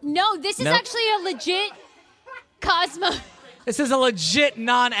 No, this is Nope. actually a legit Cosmo. This is a legit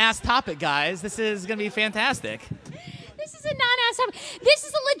non-ass topic, guys. This is going to be fantastic. This is a non-ass topic. This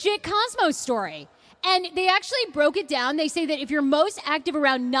is a legit Cosmo story. And they actually broke it down. They say that if you're most active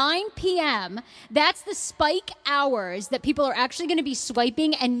around 9 p.m., that's the spike hours that people are actually going to be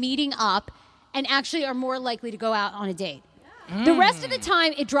swiping and meeting up and actually are more likely to go out on a date. The rest of the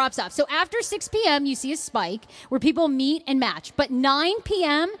time, it drops off. So after 6 p.m., you see a spike where people meet and match. But 9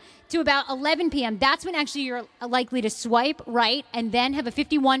 p.m. to about 11 p.m., that's when actually you're likely to swipe right and then have a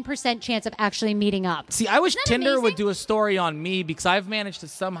 51% chance of actually meeting up. See, I wish Isn't that Tinder amazing? would do a story on me because I've managed to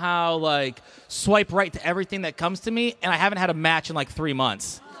somehow like swipe right to everything that comes to me, and I haven't had a match in like 3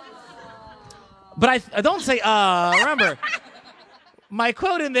 months. But I don't say, remember, my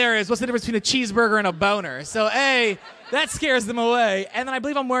quote in there is, what's the difference between a cheeseburger and a boner? So, A, that scares them away. And then I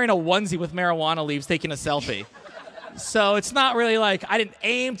believe I'm wearing a onesie with marijuana leaves taking a selfie. So it's not really like I didn't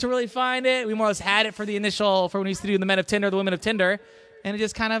aim to really find it. We more or less had it for the initial, for when we used to do the men of Tinder, the women of Tinder. And it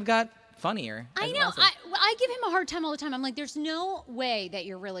just kind of got funnier. I know. Awesome. I give him a hard time all the time. I'm like, there's no way that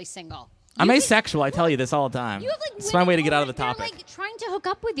you're really single. I'm You asexual. I tell you this all the time. You have like it's my way to get out of the women topic. They're like trying to hook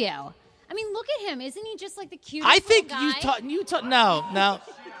up with you. I mean, look at him. Isn't he just like the cutest I think little guy? no.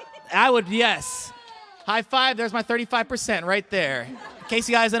 I would, yes. High five. There's my 35% right there. In case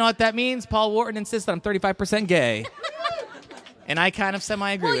you guys don't know what that means, Paul Wharton insists that I'm 35% gay. And I kind of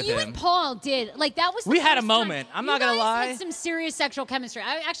semi-agree Well, with you him. and Paul did. Like, that was the We had a first moment. time. I'm not gonna You guys lie. had some serious sexual chemistry.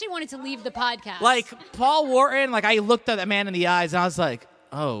 I actually wanted to leave the podcast. Like, Paul Wharton, like, I looked at that man in the eyes, and I was like,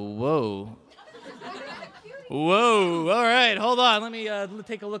 oh, whoa. Whoa. All right, hold on. Let me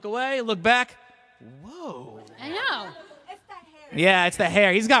take a look away, look back. Whoa. I know. Yeah, it's the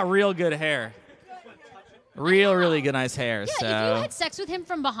hair. He's got real good hair. Really good, nice hair. Yeah, so. if you had sex with him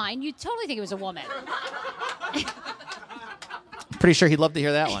from behind, you'd totally think it was a woman. Pretty sure he'd love to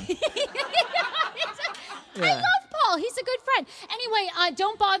hear that one. I love Paul. He's a good friend. Anyway,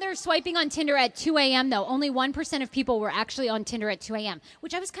 don't bother swiping on Tinder at 2 a.m., though. Only 1% of people were actually on Tinder at 2 a.m.,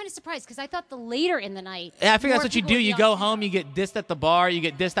 which I was kind of surprised because I thought the later in the night. Yeah, I figure that's more what you people do. would be You on go Tinder. home, you get dissed at the bar, you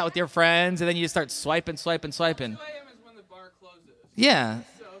get dissed out with your friends, and then you just start swiping. 2 a.m. is when the bar closes. Yeah.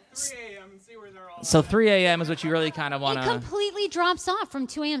 So 3 a.m. and see where they're all So 3 a.m. is what you really kind of want It to... completely drops off from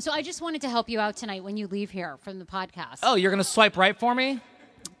 2 a.m. So I just wanted to help you out tonight when you leave here from the podcast. Oh, you're going to swipe right for me?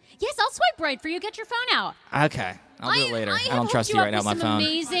 Yes, I'll swipe right for you. Get your phone out. Okay. I'll do it later. I have don't trust hooked you up right now with on my some phone.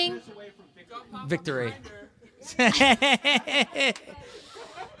 Amazing. Victory.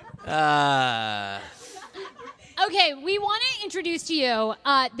 Okay, we want to introduce to you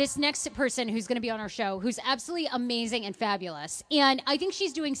this next person who's going to be on our show, who's absolutely amazing and fabulous. And I think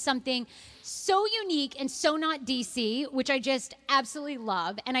she's doing something so unique and so not DC, which I just absolutely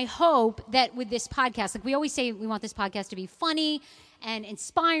love. And I hope that with this podcast, like we always say, we want this podcast to be funny and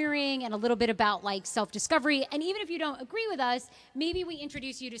inspiring and a little bit about like self-discovery. And even if you don't agree with us, maybe we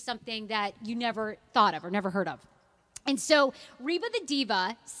introduce you to something that you never thought of or never heard of. And so Reba the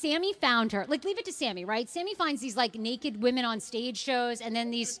Diva, Samy found her. Like, leave it to Samy, right? Samy finds these, like, naked women on stage shows and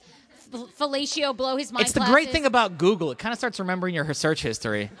then these fellatio blow his mind It's the classes. great thing about Google. It kind of starts remembering your search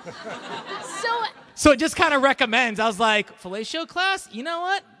history. So, So it just kind of recommends. I was like, fellatio class? You know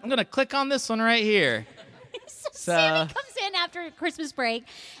what? I'm going to click on this one right here. so Samy comes in after Christmas break,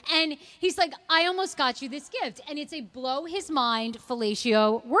 and he's like, I almost got you this gift. And it's a blow his mind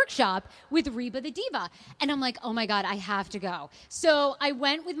fellatio workshop with Reba the Diva. And I'm like, oh my God, I have to go. So I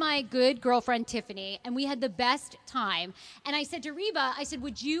went with my good girlfriend, Tiffany, and we had the best time. And I said to Reba, I said,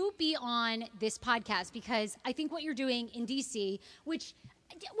 would you be on this podcast? Because I think what you're doing in DC, which...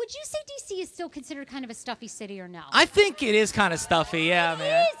 Would you say DC is still considered kind of a stuffy city or no? I think it is kind of stuffy, yeah,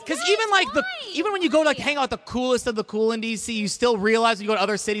 man. is, Because guys, even like why? even when you go like hang out with the coolest of the cool in DC, you still realize when you go to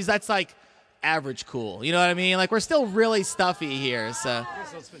other cities that's like average cool. You know what I mean? Like we're still really stuffy here. So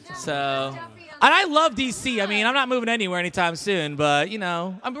and I love DC. I mean, I'm not moving anywhere anytime soon, but you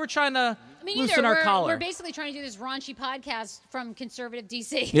know, we're trying to loosen our collar. We're basically trying to do this raunchy podcast from conservative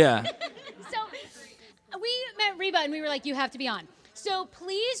DC. Yeah. So we met Reba and we were like, you have to be on. So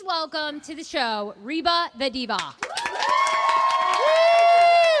please welcome to the show, Reba the Diva.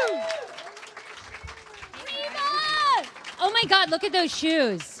 Reba! Oh my God, look at those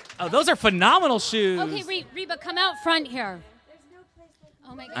shoes. Oh, those are phenomenal shoes. Okay, Reba, come out front here.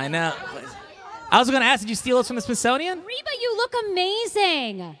 Oh my God. I know. I was going to ask, did you steal those from the Smithsonian? Reba, you look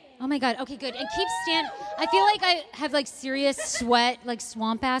amazing. Oh my God. Okay, good. And keep I feel like I have like serious sweat, like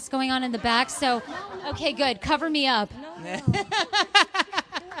swamp ass going on in the back. So, okay, good. Cover me up.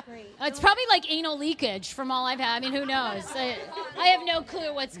 It's probably like anal leakage from all I've had. I mean, who knows? I have no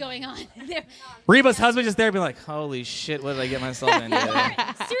clue what's going on. Reba's husband just there being like, holy shit, what did I get myself into?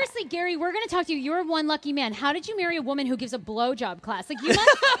 Seriously, Gary, we're going to talk to you. You're one lucky man. How did you marry a woman who gives a blowjob class? Like, you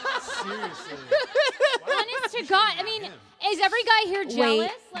must... Seriously. Honest to God. I mean, is every guy here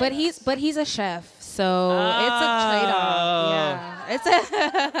jealous? Wait, but he's a chef, so it's a trade-off. Yeah, it's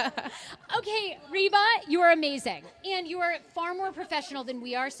a... Okay, Reba, you are amazing, and you are far more professional than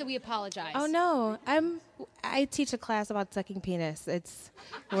we are. So we apologize. Oh no, I teach a class about sucking penis.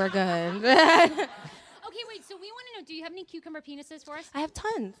 We're good. Okay, wait. So we want to know: do you have any cucumber penises for us? I have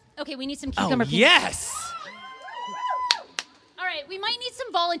tons. Okay, we need some cucumber penises. Yes. All right, we might need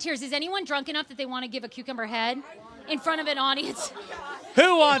some volunteers. Is anyone drunk enough that they want to give a cucumber head in front of an audience?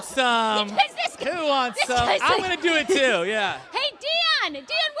 Who wants some? Who wants this some? guy's I'm like- going to do it too, yeah. Hey, Dan! Dan,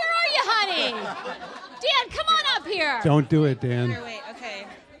 where are you, honey? Dan, come on up here. Don't do it, Dan. Wait, okay.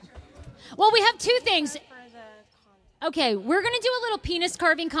 Well, we have two things. Okay, we're going to do a little penis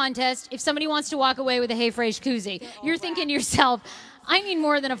carving contest if somebody wants to walk away with a Hey Frase koozie. You're thinking to yourself, I need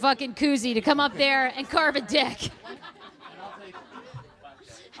more than a fucking koozie to come up there and carve a dick.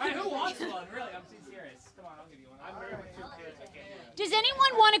 All right, who wants one? Really, I'm serious. Come on, I'll give you one. I'm married with 2 kids. I can't. Does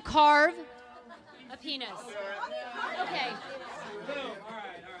anyone want to carve a penis? Okay.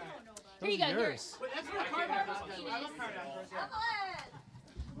 Here you go. Here.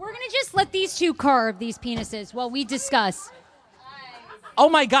 We're going to just let these two carve these penises while we discuss. Oh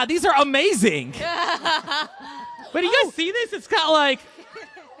my God, these are amazing. But do you guys see this? It's got like,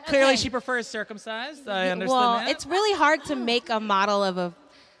 clearly she prefers circumcised. I understand that. It's really hard to make a model of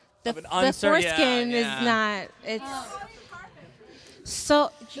the foreskin is not. It's so.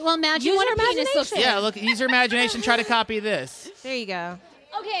 Well, imagine use what your a penis looks like. Yeah, look, use your imagination. Try to copy this. There you go.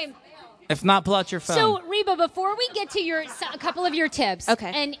 Okay. If not, pull out your phone. So, Reba, before we get to a couple of your tips,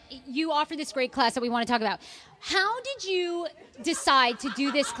 okay, and you offer this great class that we want to talk about, how did you decide to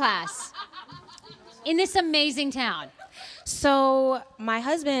do this class in this amazing town? So, my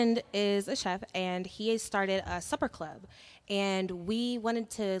husband is a chef, and he has started a supper club, and we wanted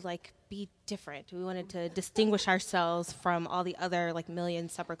to be different. We wanted to distinguish ourselves from all the other million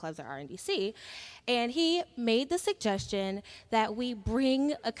supper clubs that are in DC. And he made the suggestion that we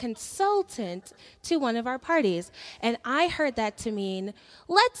bring a consultant to one of our parties. And I heard that to mean,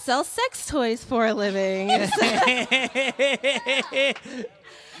 let's sell sex toys for a living. And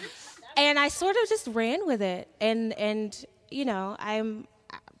I sort of just ran with it. And you know,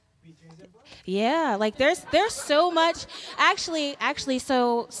 yeah, there's so much. Actually,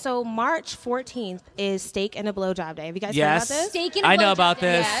 so March 14th is Steak and a Blowjob Day. Have you guys heard about this? Steak and a I know about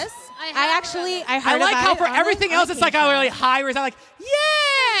day. this. Yes. I heard I like about how it for on everything the else it's like I really show. high, where it's like,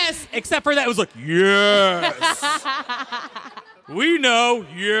 yes! Except for that, it was like, yes! We know,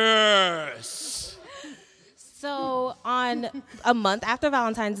 yes! So on a month after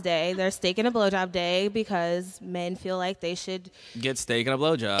Valentine's Day, there's Steak and a Blowjob Day because men feel like they should Get steak and a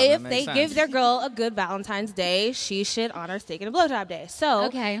blowjob. if they give their girl a good Valentine's Day, she should honor Steak and a Blowjob Day.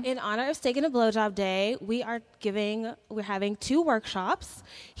 So, in honor of Steak and a Blowjob Day, we're having 2 workshops.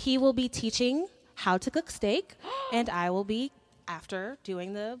 He will be teaching how to cook steak, and I will be after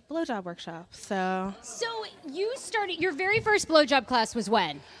doing the blowjob workshop. So you started your very first blowjob class was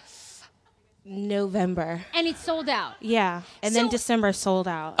when? November. And it's sold out. Yeah, and then December sold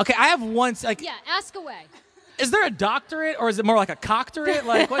out. Okay, I have one. Yeah, ask away. Is there a doctorate or is it more like a cocktorate?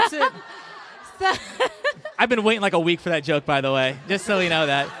 Like, what's it? I've been waiting like a week for that joke, by the way, just so you know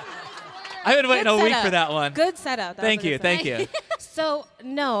that. I've been waiting a week for that one. Good setup. Thank you. So,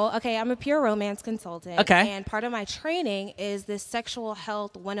 I'm a pure romance consultant. Okay. And part of my training is this Sexual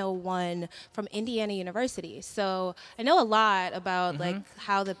Health 101 from Indiana University. So I know a lot about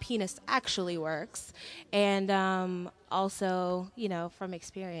how the penis actually works, and also, from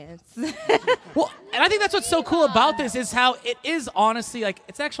experience. Well, and I think that's what's so cool about this is how it is honestly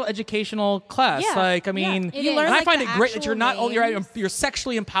it's actual educational class. Yeah. You learn, and I find it great that actual you're not only names. you're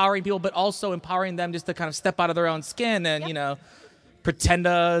sexually empowering people, but also empowering them just to kind of step out of their own skin and pretend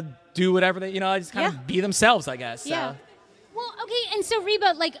to do whatever they just kind of be themselves, I guess. Yeah. So. Well, okay, and so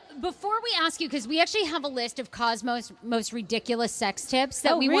Reba, like before we ask you, because we actually have a list of Cosmo's most ridiculous sex tips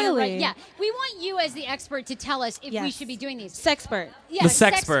that we want to write. Yeah, we want you as the expert to tell us if we should be doing these. Sexpert. Yeah, the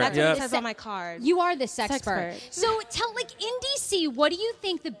sexpert. That's what it says on my card. You are the sexpert. Sexpert. So tell, like in DC, what do you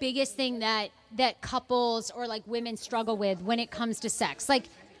think the biggest thing that couples or like women struggle with when it comes to sex? Like,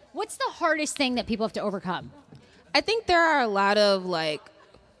 what's the hardest thing that people have to overcome? I think there are a lot of like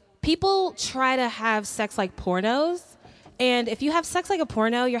people try to have sex like pornos. And if you have sex like a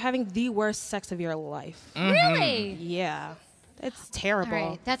porno, you're having the worst sex of your life. Really? Yeah. It's terrible. All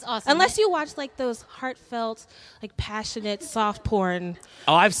right, that's awesome. Unless you watch like those heartfelt, like passionate, soft porn.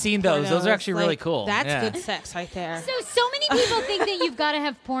 Oh, I've seen those. Those are pornos. actually Like, really cool. That's Yeah. good sex right there. So many people think that you've got to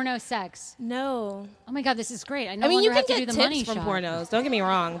have porno sex. No. Oh my God, this is great. I no I mean, longer you can have to do get the tips money from shot. pornos. Don't get me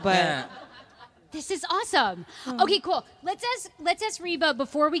wrong, but Yeah. This is awesome. Okay, cool. Let's ask Reba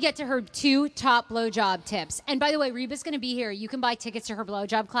before we get to her 2 top blowjob tips. And by the way, Reba's going to be here. You can buy tickets to her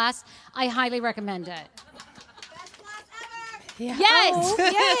blowjob class. I highly recommend it. yeah. Yes. Oh, yay.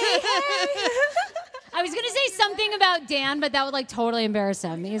 I was going to say something about Dan, but that would like totally embarrass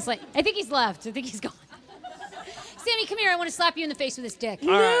him. He's like, I think he's left. I think he's gone. Sammy, come here. I want to slap you in the face with this dick. All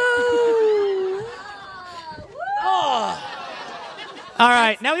right. All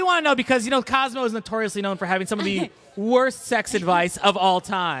right, now we want to know because, Cosmo is notoriously known for having some of the worst sex advice of all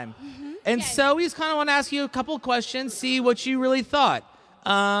time. And so we just kind of want to ask you a couple of questions, see what you really thought.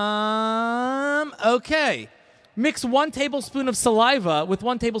 Okay. Mix 1 tablespoon of saliva with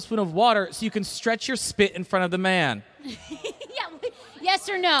 1 tablespoon of water so you can stretch your spit in front of the man. Yes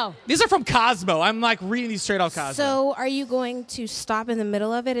or no? These are from Cosmo. I'm like reading these straight off Cosmo. So are you going to stop in the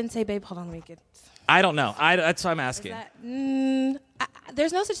middle of it and say, babe, hold on, let me get... I don't know. That's what I'm asking.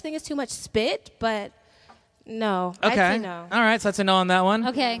 There's no such thing as too much spit, but no. Okay. I'd say no. All right, so that's a no on that one.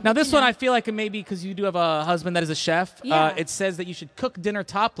 Okay. Now this one I feel like maybe because you do have a husband that is a chef, Yeah. it says that you should cook dinner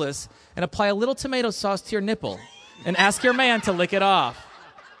topless and apply a little tomato sauce to your nipple and ask your man to lick it off.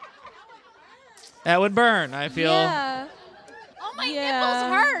 That would burn, I feel. Yeah. Oh, my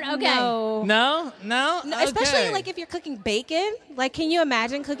nipples hurt. Okay. No? No, especially Okay. like if you're cooking bacon. Like, can you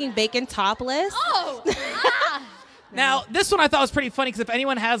imagine cooking bacon topless? Oh. Now, this one I thought was pretty funny because if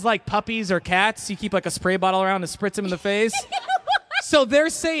anyone has like puppies or cats, you keep like a spray bottle around to spritz them in the face. So they're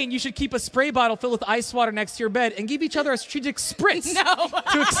saying you should keep a spray bottle filled with ice water next to your bed and give each other a strategic spritz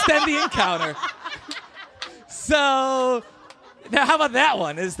to extend the encounter. So, now how about that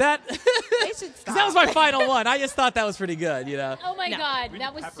one? Is that... They should stop. 'Cause that was my final one. I just thought that was pretty good, Oh, my God.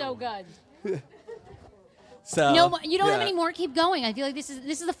 That was so good. So, No, you don't have yeah. any more? Keep going. I feel like this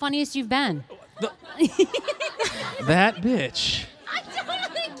is the funniest you've been. That bitch. I'm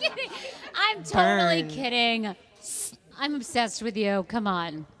totally kidding. I'm totally Burn. kidding. I'm obsessed with you. Come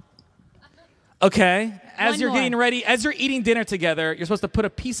on. Okay. As One you're more. getting ready, as you're eating dinner together, you're supposed to put a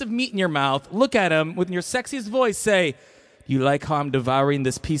piece of meat in your mouth, look at him with your sexiest voice, say, "You like how I'm devouring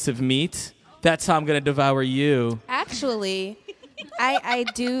this piece of meat? That's how I'm going to devour you." Actually, I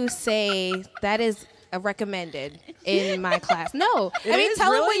do say that is recommended in my class. No, I mean, is? tell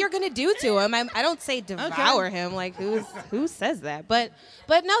him Really? what you're going to do to him. I don't say devour him. Like, who says that? But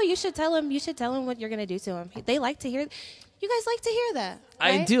no, you should tell him. You should tell him what you're going to do to him. They like to hear. You guys like to hear that.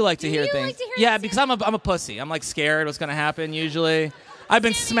 I right? do like to hear you things. like to hear yeah, that, because I'm a pussy. I'm like scared what's going to happen usually. I've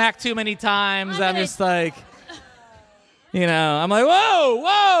been smacked too many times. I'm just like, I'm like,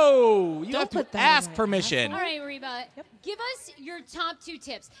 whoa. You Don't have to put that ask in my permission. All right, Reba. Give us your top 2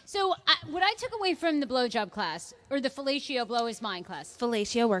 tips. So what I took away from the blowjob class, or the fellatio blow is mine class.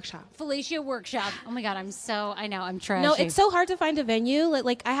 Fellatio workshop. Fellatio workshop. Oh my God, I'm trashy. No, it's so hard to find a venue.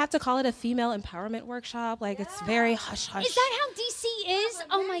 Like I have to call it a female empowerment workshop. Like it's very hush hush. Is that how DC is?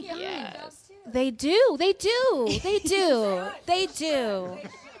 Oh my God. They do.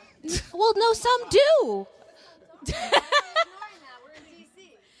 Well, no, some do.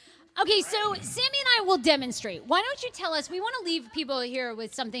 Okay, so Sammy and I will demonstrate. Why don't you tell us? We want to leave people here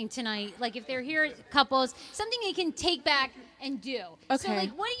with something tonight. Like if they're here, couples, something they can take back and do. So Okay. like,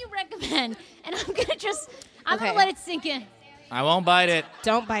 what do you recommend? And I'm gonna Okay. let it sink in. I won't bite it.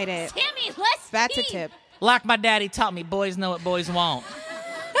 Don't bite it. Sammy, let's That's a see. tip. Like my daddy taught me, boys know what boys want.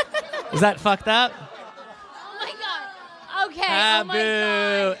 Is that fucked up? Oh my God. Okay. Ah, oh my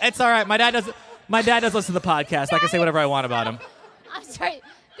boo. God. It's all right. My dad does listen to the podcast. I can say whatever I want about him. I'm sorry.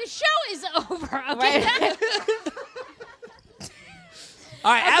 The show is over. Okay.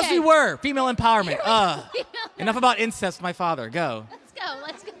 All right, as Okay. we were, female empowerment. Enough about incest with my father. Go.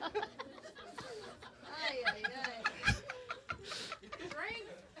 Let's go.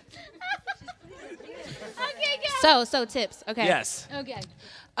 Okay, go. So tips. Okay. Yes. Okay.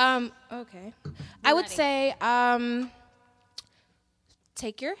 Okay. I would ready. say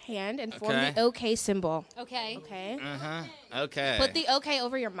take your hand and form the OK symbol. Okay. Okay. Okay. Put the OK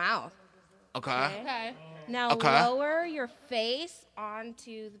over your mouth. Okay. Now lower your face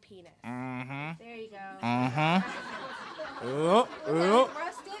onto the penis. There you go.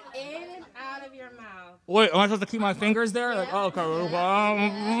 Thrust it in and out of your mouth. Wait, am I supposed to keep my fingers there? Like, okay.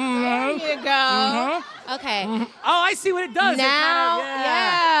 There you go. Okay. Oh, I see what it does. Now,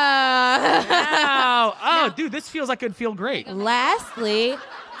 Oh, dude, this feels like it'd feel great. Lastly,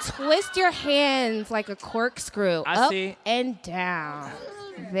 twist your hands like a corkscrew. I up see. and down.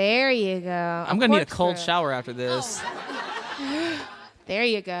 There you go. I'm going to need a cold shower after this. There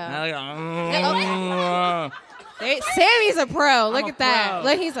you go. Oh. Sammy's a pro. Look a at that.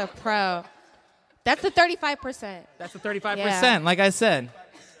 pro. Look, he's a pro. That's the 35%. That's the 35%, Yeah. like I said.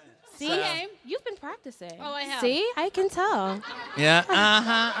 See? You've been practicing. Oh, I have. See? I can tell.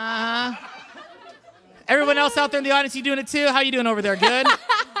 Yeah. Everyone else out there in the audience, you doing it too? How you doing over there? Good?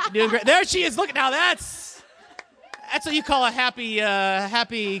 You doing great. There she is. Look now. That's what you call a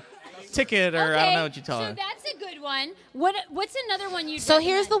happy ticket, or I don't know what you call so it. that's a good one. What's another one you? So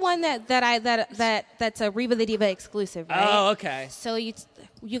here's the one that's a Reba the Diva exclusive, right? Oh, okay. So you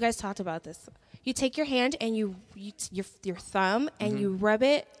guys talked about this. You take your hand and your thumb and you rub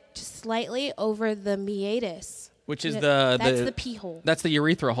it just slightly over the meatus. Which is that's the pee hole. That's the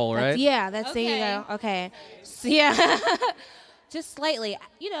urethra hole, right? There you go. Okay. So just slightly,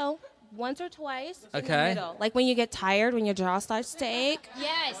 once or twice in the middle. Like when you get tired, when your jaw starts to ache.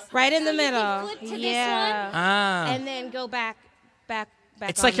 Yes. Right in the You middle. can flip to this one. And then go back.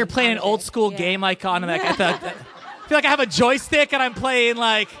 It's like you're playing an old school game icon. And I feel like I have a joystick and I'm playing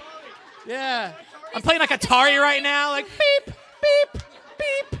I'm playing like Atari right now. Like beep, beep,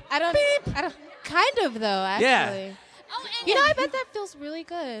 beep. I don't. Kind of though, actually. Yeah. Oh, and I bet that feels really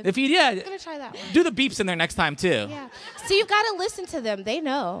good. If you I'm gonna try that one. do the beeps in there next time too. Yeah. So you've got to listen to them. They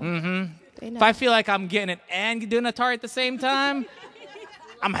know. Mm-hmm. They know. If I feel like I'm getting it and doing Atari at the same time,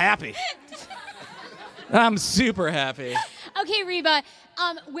 I'm happy. I'm super happy. Okay, Reba.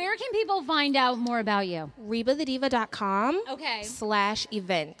 Where can people find out more about you? RebaTheDiva.com. Okay.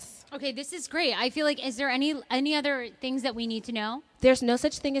 /events. Okay, this is great. I feel like, is there any other things that we need to know? There's no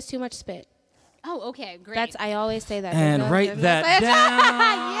such thing as too much spit. Oh, okay, great. I always say that. And write that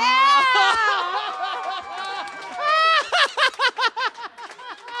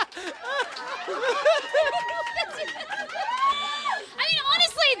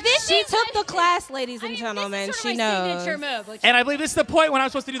She took the class, ladies and gentlemen. This is she sort of my knows. signature move. Like, And I believe this is the point when I'm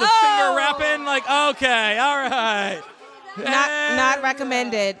supposed to do the finger rapping. Like, okay, all right. Not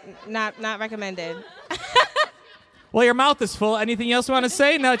recommended. Not recommended. Well, your mouth is full. Anything else you want to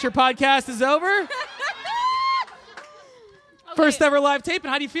say now that your podcast is over? First ever live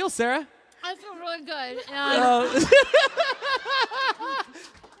taping. How do you feel, Sarah? I feel really good.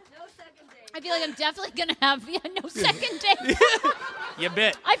 I feel like I'm definitely going to have no second date. You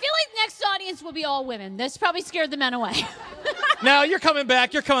bet. I feel like next audience will be all women. This probably scared the men away. No, you're coming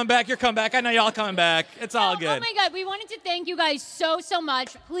back. You're coming back. You're coming back. I know y'all coming back. It's all good. Oh, my God. We wanted to thank you guys so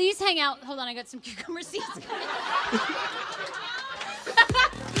much. Please hang out. Hold on. I got some cucumber seeds.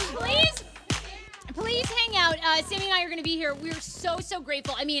 Please hang out. Sammy and I are going to be here. We're so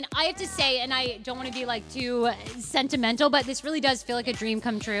grateful. I mean, I have to say, and I don't want to be like too sentimental, but this really does feel like a dream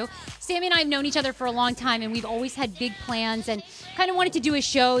come true. Sammy and I have known each other for a long time, and we've always had big plans and kind of wanted to do a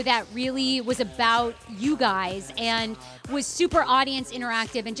show that really was about you guys and was super audience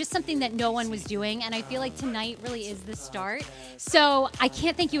interactive and just something that no one was doing. And I feel like tonight really is the start. So I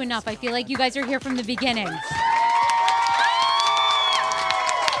can't thank you enough. I feel like you guys are here from the beginning.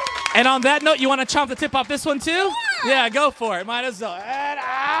 And on that note, you want to chomp the tip off this one too? Sure. Yeah, go for it. Might as well. All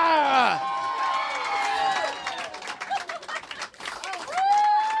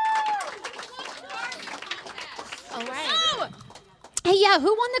right. Oh! Hey, yeah, who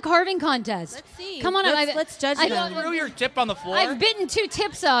won the carving contest? Let's see. Come on, let's judge them. Threw your tip on the floor. I've bitten 2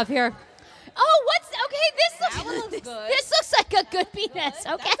 tips off here. Oh, That one looks good. This looks like a good penis.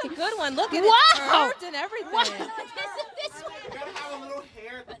 Okay, That's a good one. Look at Wow. it curved and everything. Wow. You gotta have a little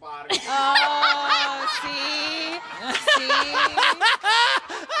hair at the bottom. Oh, see?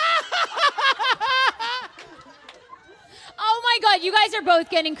 Oh my God, you guys are both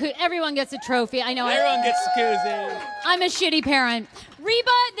getting. Everyone gets a trophy. I know. Everyone gets the koozie. I'm a shitty parent.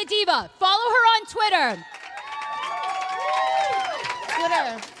 Reba the Diva. Follow her on Twitter.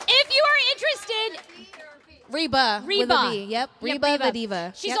 If you are interested, Reba. With a B. Yep. Reba the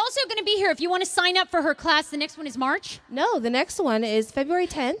Diva. She's also going to be here. If you want to sign up for her class, the next one is March. No, the next one is February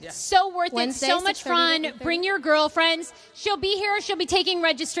 10th. Yeah. So worth Wednesday, it. So much fun. 6:30. Bring your girlfriends. She'll be here. She'll be taking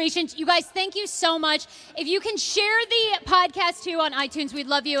registrations. You guys, thank you so much. If you can share the podcast too on iTunes, we'd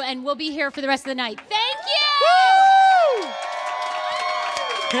love you. And we'll be here for the rest of the night. Thank you.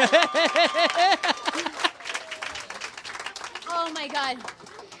 Oh my God.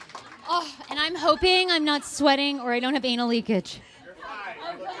 Oh, and I'm hoping I'm not sweating or I don't have anal leakage.